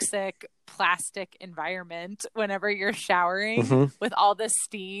toxic plastic environment whenever you're showering with all the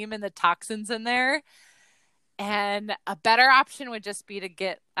steam and the toxins in there. And a better option would just be to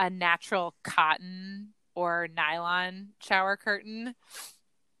get a natural cotton or nylon shower curtain.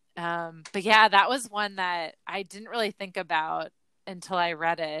 But yeah, that was one that I didn't really think about until I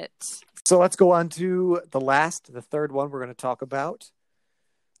read it. So let's go on to the third one we're going to talk about.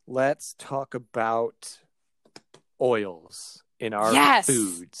 Let's talk about oils in our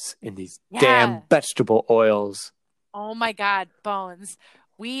foods, in these damn vegetable oils. Oh my God, Bones.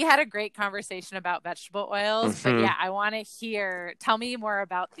 We had a great conversation about vegetable oils, but yeah, I want to tell me more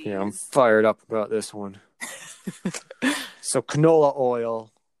about these. Yeah, I'm fired up about this one. So canola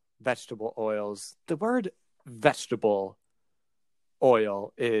oil, vegetable oils. The word vegetable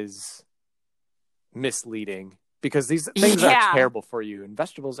oil is misleading because these things are terrible for you and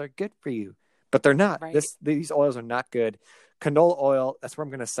vegetables are good for you, but they're not. Right. These oils are not good. Canola oil, that's where I'm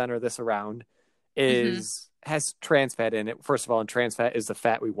going to center this around, has trans fat in it. First of all, and trans fat is the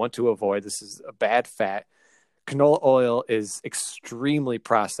fat we want to avoid. This is a bad fat. Canola oil is extremely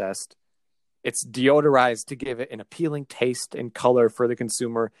processed. It's deodorized to give it an appealing taste and color for the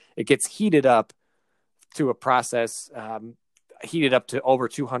consumer. It gets heated up to a process, heated up to over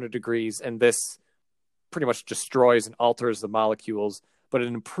 200 degrees, and this pretty much destroys and alters the molecules, but it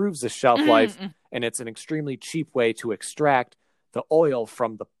improves the shelf life, and it's an extremely cheap way to extract the oil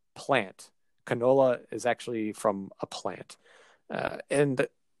from the plant. Canola is actually from a plant. And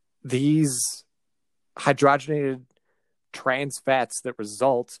these hydrogenated trans fats that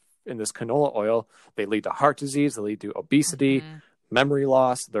result in this canola oil, they lead to heart disease, they lead to obesity, memory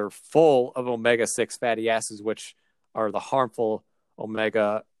loss. They're full of omega-6 fatty acids, which are the harmful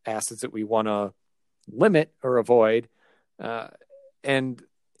omega acids that we want to limit or avoid. And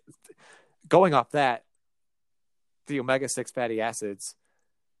going off that, the omega-6 fatty acids,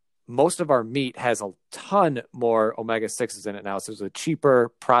 most of our meat has a ton more omega-6s in it now. So the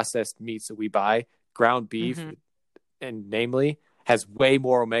cheaper processed meats that we buy, ground beef, and namely, has way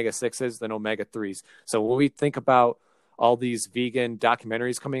more omega-6s than omega-3s. So when we think about all these vegan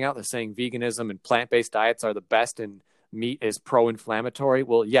documentaries coming out, they're saying veganism and plant-based diets are the best and meat is pro-inflammatory.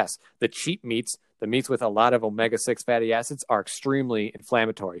 Well, yes, the cheap meats, the meats with a lot of omega-6 fatty acids, are extremely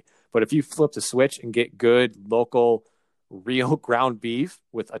inflammatory. But if you flip the switch and get good local real ground beef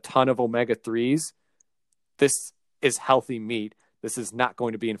with a ton of omega-3s, this is healthy meat. This is not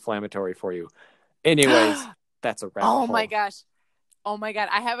going to be inflammatory for you. Anyways, that's a rabbit hole. My gosh. Oh my God.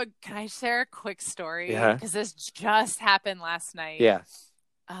 Can I share a quick story? Yeah. Because this just happened last night. Yeah.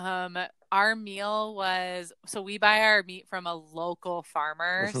 Our meal was, so we buy our meat from a local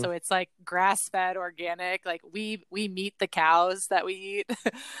farmer. Mm-hmm. So it's like grass-fed, organic. Like we meet the cows that we eat.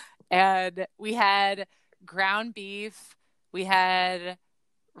 And we had ground beef, we had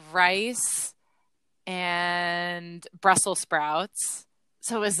rice and Brussels sprouts.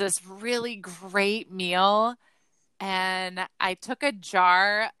 So it was this really great meal. And I took a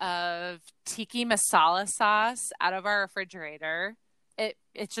jar of tiki masala sauce out of our refrigerator.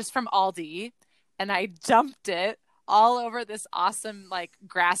 It's just from Aldi. And I dumped it all over this awesome, like,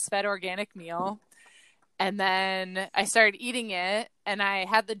 grass-fed organic meal. And then I started eating it, and I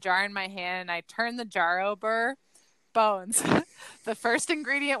had the jar in my hand, and I turned the jar over. Bones. The first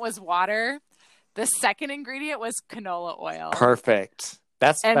ingredient was water. The second ingredient was canola oil. Perfect.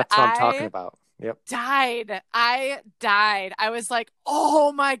 That's what I'm talking about. Yep. I died. I was like,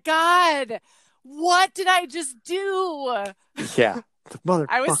 oh my God, what did I just do? Yeah. Motherfucker.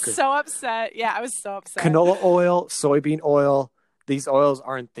 I was so upset. Yeah, I was so upset. Canola oil, soybean oil, these oils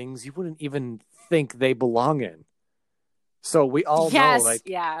aren't things you wouldn't even think they belong in. So we all know, like,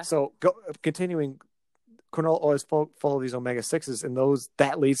 yeah. So continuing, canola oil is full of these omega-6s, and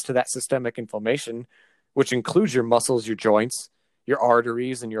that leads to that systemic inflammation, which includes your muscles, your joints, your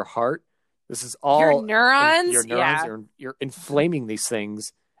arteries, and your heart. This is all your neurons. You're inflaming these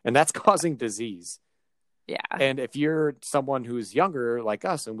things, and that's causing disease. Yeah. And if you're someone who's younger like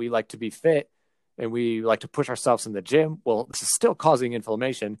us, and we like to be fit, and we like to push ourselves in the gym, well, this is still causing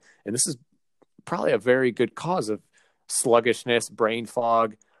inflammation, and this is probably a very good cause of sluggishness, brain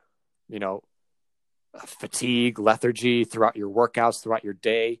fog, fatigue, lethargy throughout your workouts, throughout your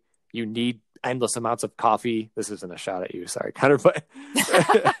day. You need endless amounts of coffee. This isn't a shot at you, sorry, Connor, but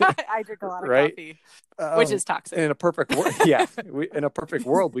I drink a lot of coffee, which is toxic. In a perfect world, in a perfect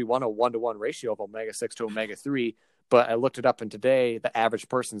world, we want a 1-to-1 ratio of omega-6 to omega-3. But I looked it up, and today the average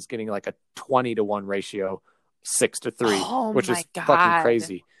person's getting like a 20-to-1 ratio, 6-to-3, which is fucking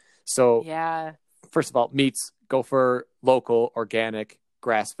crazy. So, yeah. First of all, meats, go for local, organic,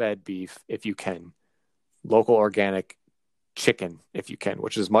 grass-fed beef if you can. Local, organic chicken if you can,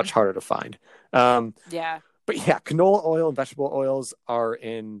 which is much harder to find. Yeah. But yeah, canola oil and vegetable oils are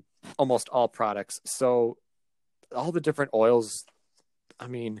in almost all products. So all the different oils, I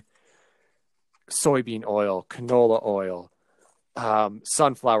mean, soybean oil, canola oil,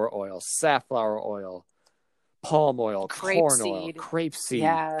 sunflower oil, safflower oil, palm oil, corn oil,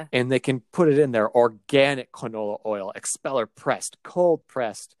 grapeseed, and they can put it in there. Organic canola oil, expeller pressed, cold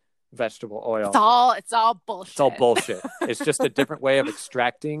pressed vegetable oil. It's all bullshit. It's all bullshit. It's just a different way of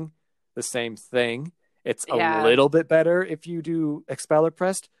extracting the same thing. It's a little bit better if you do expeller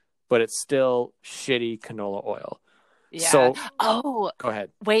pressed, but it's still shitty canola oil. Yeah. So, go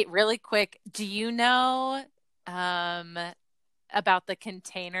ahead. Wait, really quick. Do you know about the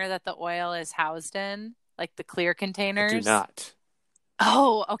container that the oil is housed in? Like the clear containers? I do not.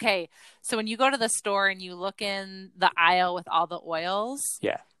 Oh, okay. So when you go to the store and you look in the aisle with all the oils,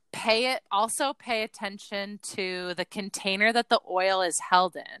 pay attention to the container that the oil is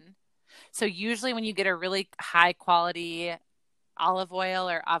held in. So usually when you get a really high quality olive oil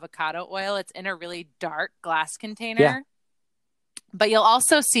or avocado oil, it's in a really dark glass container. Yeah. But you'll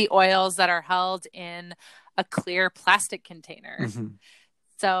also see oils that are held in a clear plastic container. Mm-hmm.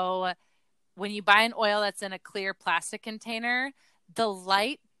 So when you buy an oil that's in a clear plastic container, the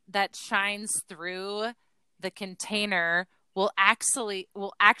light that shines through the container will actually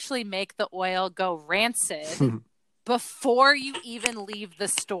make the oil go rancid before you even leave the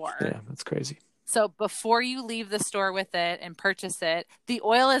store. Yeah, that's crazy. So before you leave the store with it and purchase it, the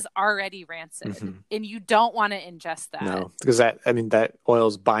oil is already rancid, and you don't want to ingest that. No, because that oil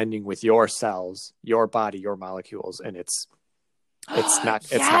is binding with your cells, your body, your molecules, and it's not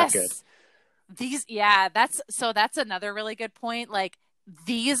good. That's another really good point. Like,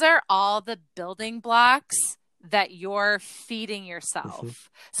 these are all the building blocks that you're feeding yourself.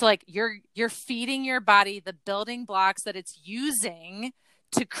 So like you're feeding your body the building blocks that it's using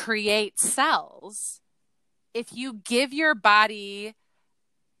to create cells. If you give your body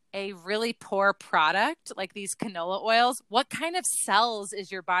a really poor product like these canola oils, what kind of cells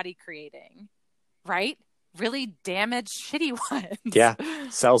is your body creating? Right? Really damaged, shitty ones. Yeah.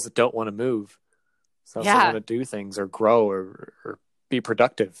 Cells that don't want to move. Cells that want to do things or grow or be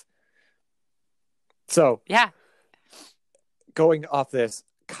productive. So, yeah. Going off this,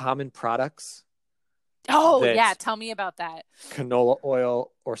 common products. Oh, yeah. Tell me about that. Canola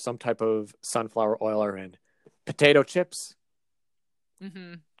oil or some type of sunflower oil are in. Potato chips.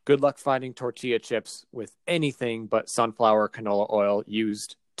 Mm-hmm. Good luck finding tortilla chips with anything but sunflower canola oil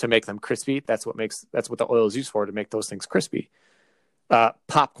used to make them crispy. That's what the oil is used for, to make those things crispy.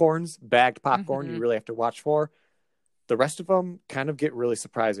 Popcorns, bagged popcorn, you really have to watch for. The rest of them kind of get really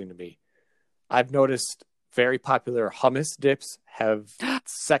surprising to me. I've noticed very popular hummus dips have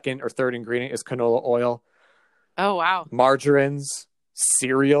second or third ingredient is canola oil. Oh, wow. Margarines,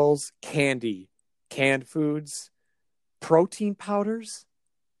 cereals, candy, canned foods, protein powders.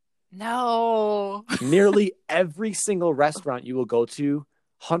 No. Nearly every single restaurant you will go to,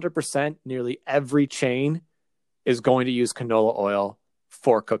 100%, nearly every chain is going to use canola oil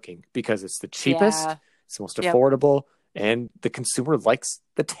for cooking because it's the cheapest, it's the most affordable, and the consumer likes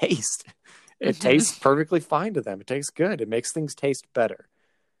the taste. It tastes perfectly fine to them. It tastes good. It makes things taste better.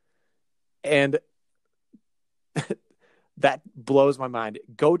 And that blows my mind.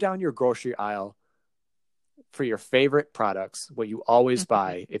 Go down your grocery aisle for your favorite products, what you always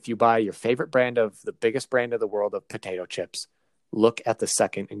buy. If you buy your favorite brand of the biggest brand of the world of potato chips, look at the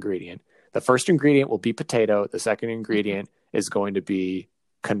second ingredient. The first ingredient will be potato. The second ingredient is going to be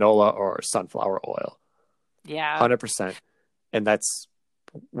canola or sunflower oil. Yeah. 100%. And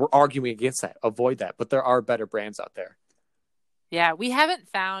we're arguing against that. Avoid that. But there are better brands out there. Yeah, we haven't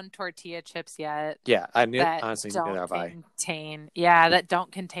found tortilla chips yet. Yeah, honestly, neither have I. That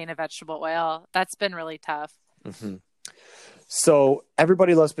don't contain a vegetable oil. That's been really tough. Mm-hmm. So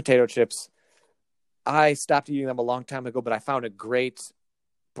everybody loves potato chips. I stopped eating them a long time ago, but I found a great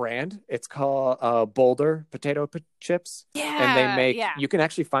brand. It's called Boulder potato chips. Yeah, and you can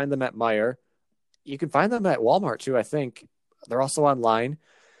actually find them at Meijer. You can find them at Walmart too, I think. They're also online,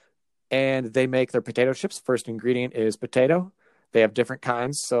 and they make their potato chips. First ingredient is potato. They have different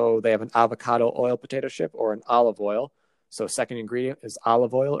kinds. So they have an avocado oil potato chip or an olive oil. So second ingredient is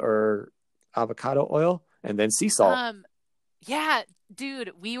olive oil or avocado oil, and then sea salt. Yeah,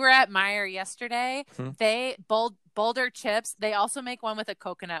 dude, we were at Meijer yesterday. They Boulder chips. They also make one with a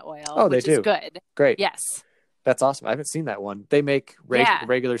coconut oil. Oh, which they do. Is good. Great. Yes. That's awesome. I haven't seen that one. They make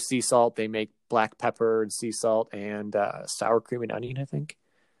regular sea salt. They make black pepper and sea salt and sour cream and onion, I think.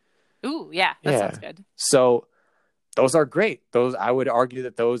 Ooh, yeah. That sounds good. So those are great. I would argue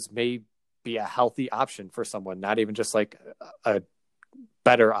that those may be a healthy option for someone, not even just like a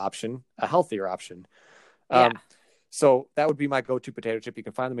better option, a healthier option. So that would be my go-to potato chip. You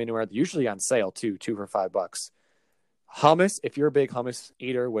can find them anywhere. They're usually on sale too, 2 for $5. Hummus, if you're a big hummus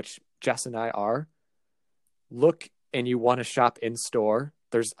eater, which Jess and I are, look and you want to shop in store.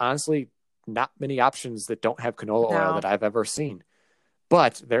 There's honestly not many options that don't have canola oil that I've ever seen.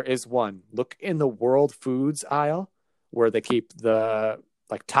 But there is one. Look in the World Foods aisle where they keep the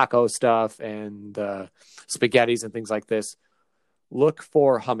like taco stuff and the spaghettis and things like this. Look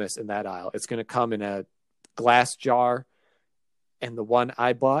for hummus in that aisle. It's going to come in a glass jar. And the one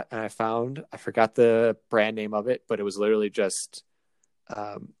I bought and I found, I forgot the brand name of it, but it was literally just,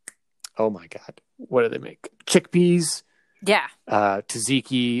 oh my God, what do they make? Chickpeas. Yeah.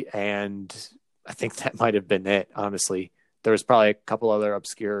 Tzatziki, and I think that might have been it, honestly. There was probably a couple other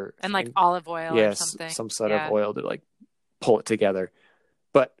obscure... And like olive oil or something. Some sort of oil to like pull it together.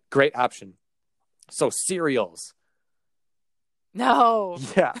 But great option. So cereals. No.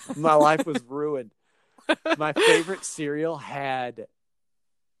 Yeah, my life was ruined. My favorite cereal had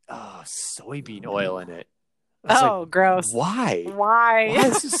soybean oil in it. Gross. Why? Why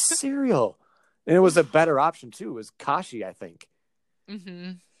is this cereal? And it was a better option too. It was Kashi, I think.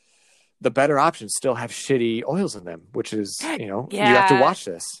 Mm-hmm. The better options still have shitty oils in them, which is, you have to watch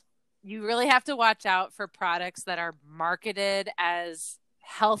this. You really have to watch out for products that are marketed as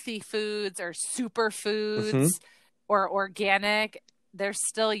healthy foods or superfoods or organic. They're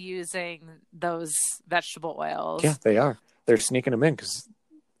still using those vegetable oils. Yeah, they are. They're sneaking them in because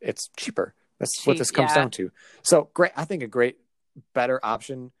it's cheaper. That's what this comes down to. So great. I think a great, better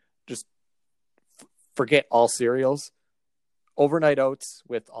option. Just forget all cereals. Overnight oats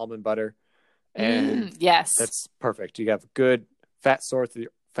with almond butter. And yes, that's perfect. You have good fat source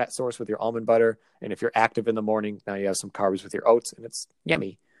fat source with your almond butter. And if you're active in the morning, now you have some carbs with your oats, and it's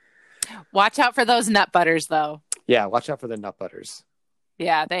yummy. Watch out for those nut butters, though. Yeah, watch out for the nut butters.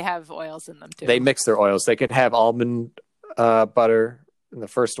 Yeah, they have oils in them, too. They mix their oils. They could have almond butter in the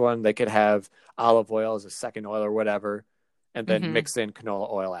first one. They could have olive oil as a second oil or whatever, and then mix in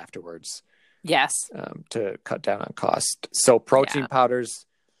canola oil afterwards. Yes. To cut down on cost. So protein powders,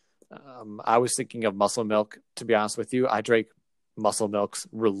 I was thinking of Muscle Milk, to be honest with you. I drank Muscle Milks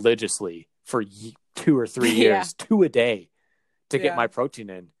religiously for 2 or 3 years, 2 a day to get my protein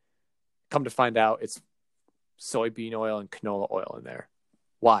in. Come to find out, it's soybean oil and canola oil in there.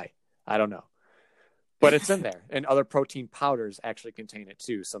 Why? I don't know. But it's in there. And other protein powders actually contain it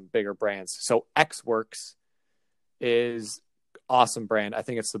too, some bigger brands. So X-Works is awesome brand. I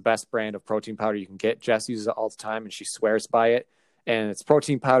think it's the best brand of protein powder you can get. Jess uses it all the time and she swears by it. And it's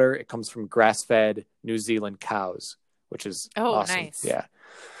protein powder. It comes from grass-fed New Zealand cows, which is awesome. Nice. Yeah.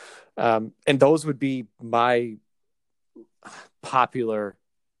 And those would be my popular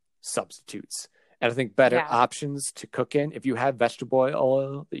substitutes. And I think better options to cook in, if you have vegetable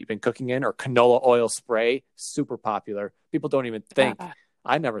oil that you've been cooking in, or canola oil spray, super popular. People don't even think.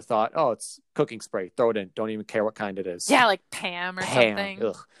 I never thought, oh, it's cooking spray. Throw it in. Don't even care what kind it is. Yeah, like Pam or something.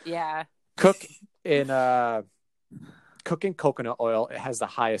 Ugh. Yeah. Cook in coconut oil. It has the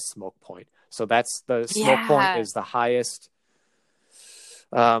highest smoke point. So that's the smoke point is the highest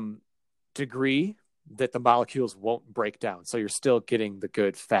degree that the molecules won't break down. So you're still getting the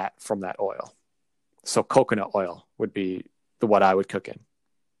good fat from that oil. So coconut oil would be what I would cook in.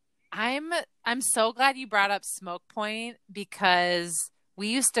 I'm so glad you brought up smoke point, because we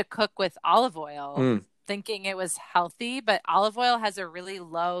used to cook with olive oil thinking it was healthy, but olive oil has a really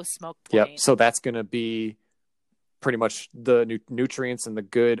low smoke point. Yep. So that's going to be pretty much the nutrients and the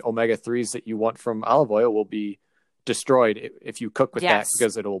good omega-3s that you want from olive oil will be destroyed if you cook with that,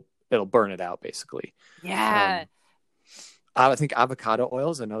 because it'll burn it out basically. Yeah. I think avocado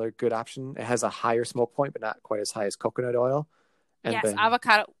oil is another good option. It has a higher smoke point, but not quite as high as coconut oil. And yes, then,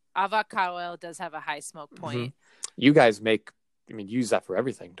 avocado oil does have a high smoke point. You guys use that for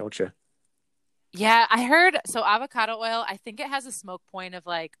everything, don't you? Yeah, I heard. So avocado oil, I think it has a smoke point of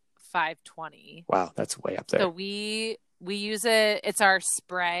like 520. Wow, that's way up there. So we use it. It's our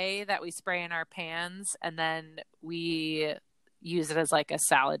spray that we spray in our pans, and then we use it as like a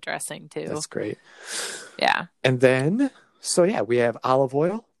salad dressing too. That's great. Yeah. And then, we have olive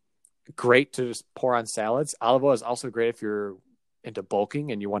oil. Great to just pour on salads. Olive oil is also great if you're into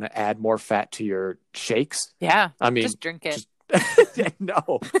bulking and you want to add more fat to your shakes. Yeah. I mean, just drink it.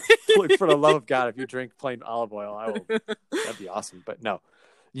 No. For the love of God, if you drink plain olive oil, that'd be awesome. But no.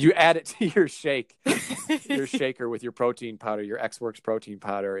 You add it to your shake, your shaker with your protein powder, your X-Works protein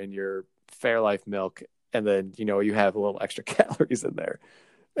powder, and your Fairlife milk. And then, you have a little extra calories in there.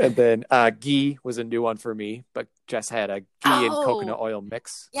 And then ghee was a new one for me, but Jess had a ghee and coconut oil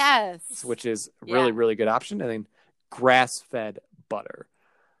mix. Yes. Which is really, really good option. And then grass-fed butter.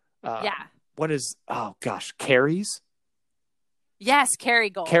 What is, Kerry's? Yes,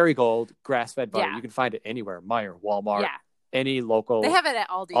 Kerrygold. Kerrygold grass-fed butter. You can find it anywhere. Meijer, Walmart, any local. They have it at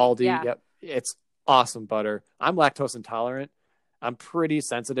Aldi. Aldi, yep. It's awesome butter. I'm lactose intolerant. I'm pretty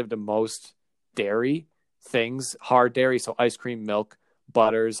sensitive to most dairy things, hard dairy, so ice cream, milk,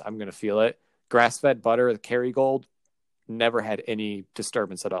 butters, I'm going to feel it. Grass-fed butter, the Kerrygold, never had any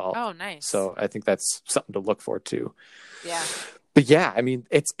disturbance at all. Oh, nice. So I think that's something to look for too. Yeah. But yeah, I mean,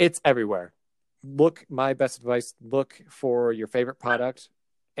 it's everywhere. My best advice, look for your favorite product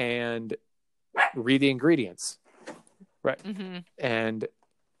and read the ingredients. Right. Mm-hmm. And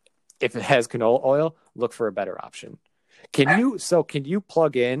if it has canola oil, look for a better option. Can you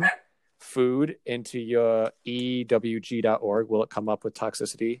plug in food into your ewg.org? Will it come up with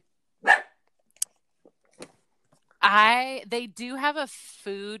toxicity? They do have a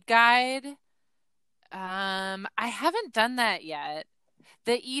food guide. I haven't done that yet.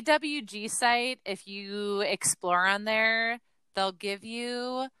 The EWG site, if you explore on there, they'll give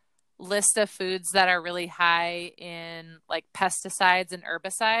you list of foods that are really high in like pesticides and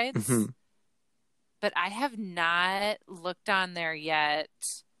herbicides. Mm-hmm. But I have not looked on there yet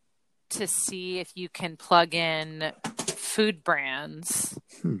to see if you can plug in food brands.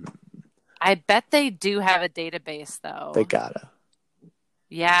 I bet they do have a database though. They gotta.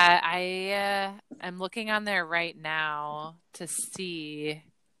 Yeah, I'm looking on there right now to see.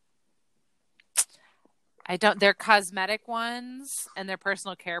 Their cosmetic ones and their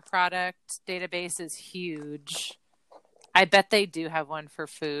personal care product database is huge. I bet they do have one for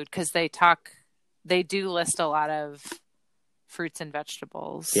food because they do list a lot of fruits and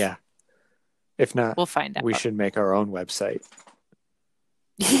vegetables. Yeah. If not, we'll find out. We should make our own website.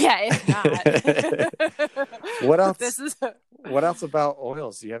 Yeah, if not. What else? This is What else about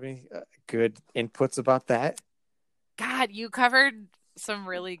oils? Do you have any good inputs about that? God, you covered some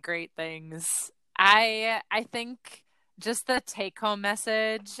really great things. I think just the take home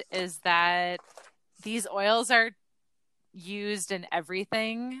message is that these oils are used in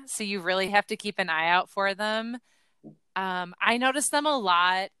everything, so you really have to keep an eye out for them. I notice them a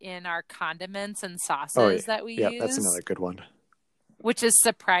lot in our condiments and sauces that we use. That's another good one. Which is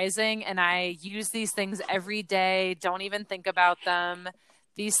surprising, and I use these things every day, don't even think about them.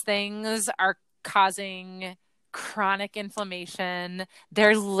 These things are causing chronic inflammation.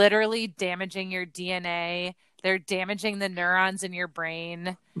 They're literally damaging your DNA. They're damaging the neurons in your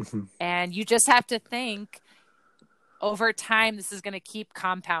brain. Mm-hmm. And you just have to think, over time, this is going to keep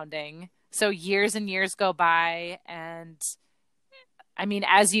compounding. So years and years go by, and I mean,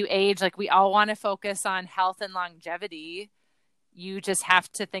 as you age, like we all want to focus on health and longevity. You just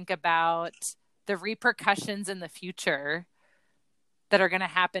have to think about the repercussions in the future that are going to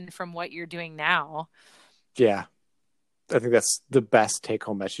happen from what you're doing now. Yeah. I think that's the best take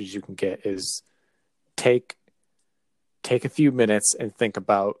home message you can get is take a few minutes and think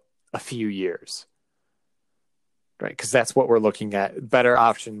about a few years. Right? Because that's what we're looking at. Better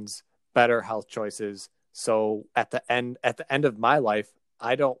options, better health choices. So at the end of my life,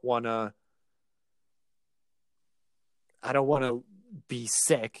 I don't want to be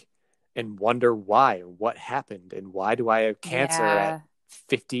sick and wonder why, what happened, and why do I have cancer at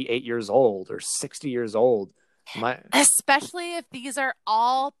 58 years old or 60 years old? Especially if these are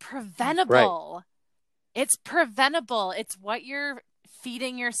all preventable. Right. It's preventable. It's what you're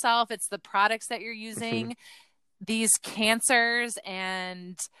feeding yourself. It's the products that you're using. Mm-hmm. These cancers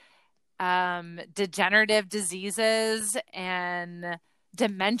and degenerative diseases and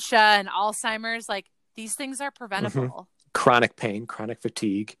dementia and Alzheimer's, like these things are preventable. Mm-hmm. Chronic pain, chronic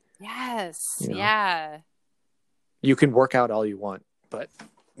fatigue. Yes. Yeah. You can work out all you want, but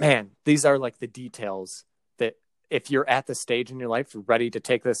man, these are like the details that if you're at the stage in your life ready to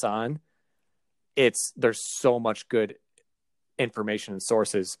take this on, there's so much good information and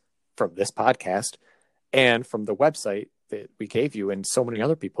sources from this podcast and from the website that we gave you and so many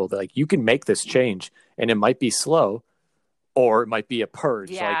other people that like you can make this change, and it might be slow or it might be a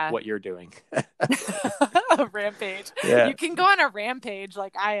purge like what you're doing. A rampage. Yeah. You can go on a rampage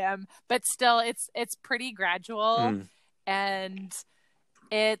like I am, but still it's pretty gradual. And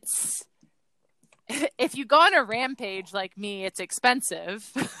it's if you go on a rampage like me, it's expensive.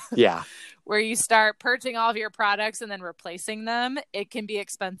 Yeah. Where you start purging all of your products and then replacing them, it can be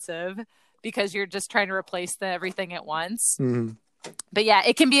expensive because you're just trying to replace everything at once. Mm-hmm. But yeah,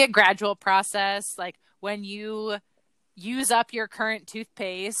 it can be a gradual process. Like when you use up your current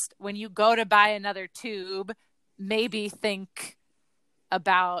toothpaste, when you go to buy another tube, maybe think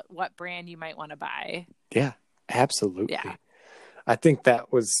about what brand you might want to buy. Yeah, absolutely. Yeah. I think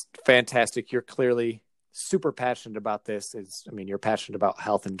that was fantastic. You're clearly super passionate about this. You're passionate about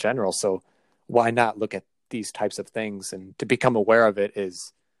health in general. So why not look at these types of things? And to become aware of it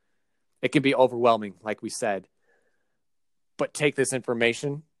can be overwhelming, like we said. But take this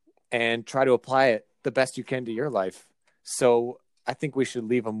information and try to apply it the best you can to your life. So I think we should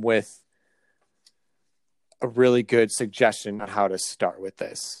leave them with a really good suggestion on how to start with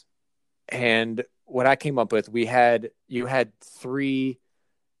this. And what I came up with, you had 3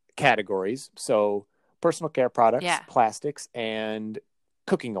 categories. So personal care products, plastics, and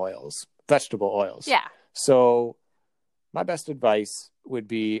cooking oils, vegetable oils. Yeah. So our best advice would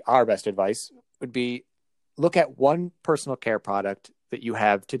be look at one personal care product that you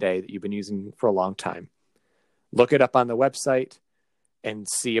have today that you've been using for a long time. Look it up on the website and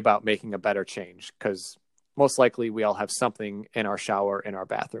see about making a better change, because most likely we all have something in our shower, in our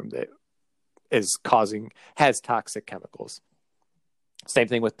bathroom that has toxic chemicals. Same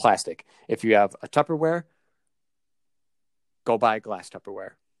thing with plastic. If you have a Tupperware, go buy glass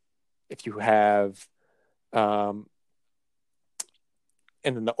Tupperware. If you have, and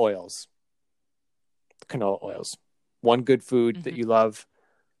then the oils, canola oils, one good food that you love,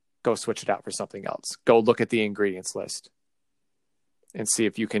 go switch it out for something else. Go look at the ingredients list and see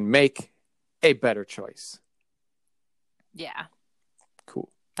if you can make a better choice. Yeah.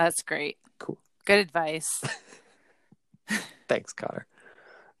 Cool. That's great. Cool. Good advice. Thanks, Connor.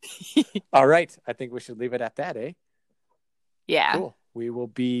 All right. I think we should leave it at that, eh? Yeah. Cool. We will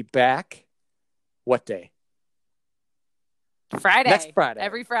be back. What day? Friday. Next Friday.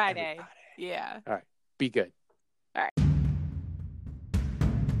 Every Friday. Yeah. All right. Be good. All right.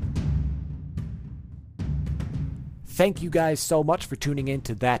 Thank you guys so much for tuning in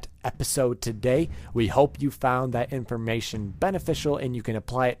to that episode today. We hope you found that information beneficial and you can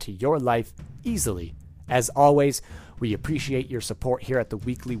apply it to your life easily. As always, we appreciate your support here at the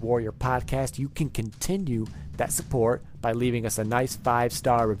Weekly Warrior Podcast. You can continue that support by leaving us a nice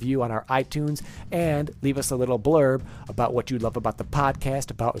 5-star review on our iTunes and leave us a little blurb about what you love about the podcast,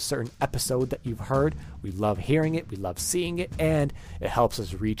 about a certain episode that you've heard. We love hearing it, we love seeing it, and it helps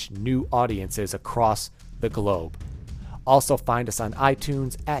us reach new audiences across the globe. Also find us on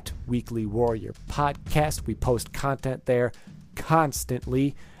iTunes at Weekly Warrior Podcast. We post content there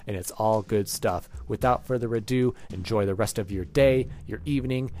constantly, and it's all good stuff. Without further ado, enjoy the rest of your day, your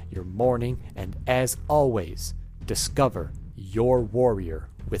evening, your morning, and as always, discover your warrior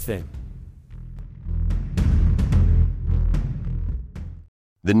within.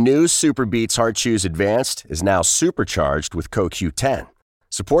 The new Super Beats Heart Chews Advanced is now supercharged with CoQ10.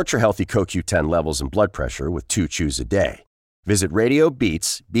 Support your healthy CoQ10 levels and blood pressure with 2 chews a day. Visit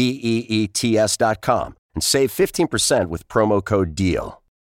RadioBeats, BEETS.com, and save 15% with promo code DEAL.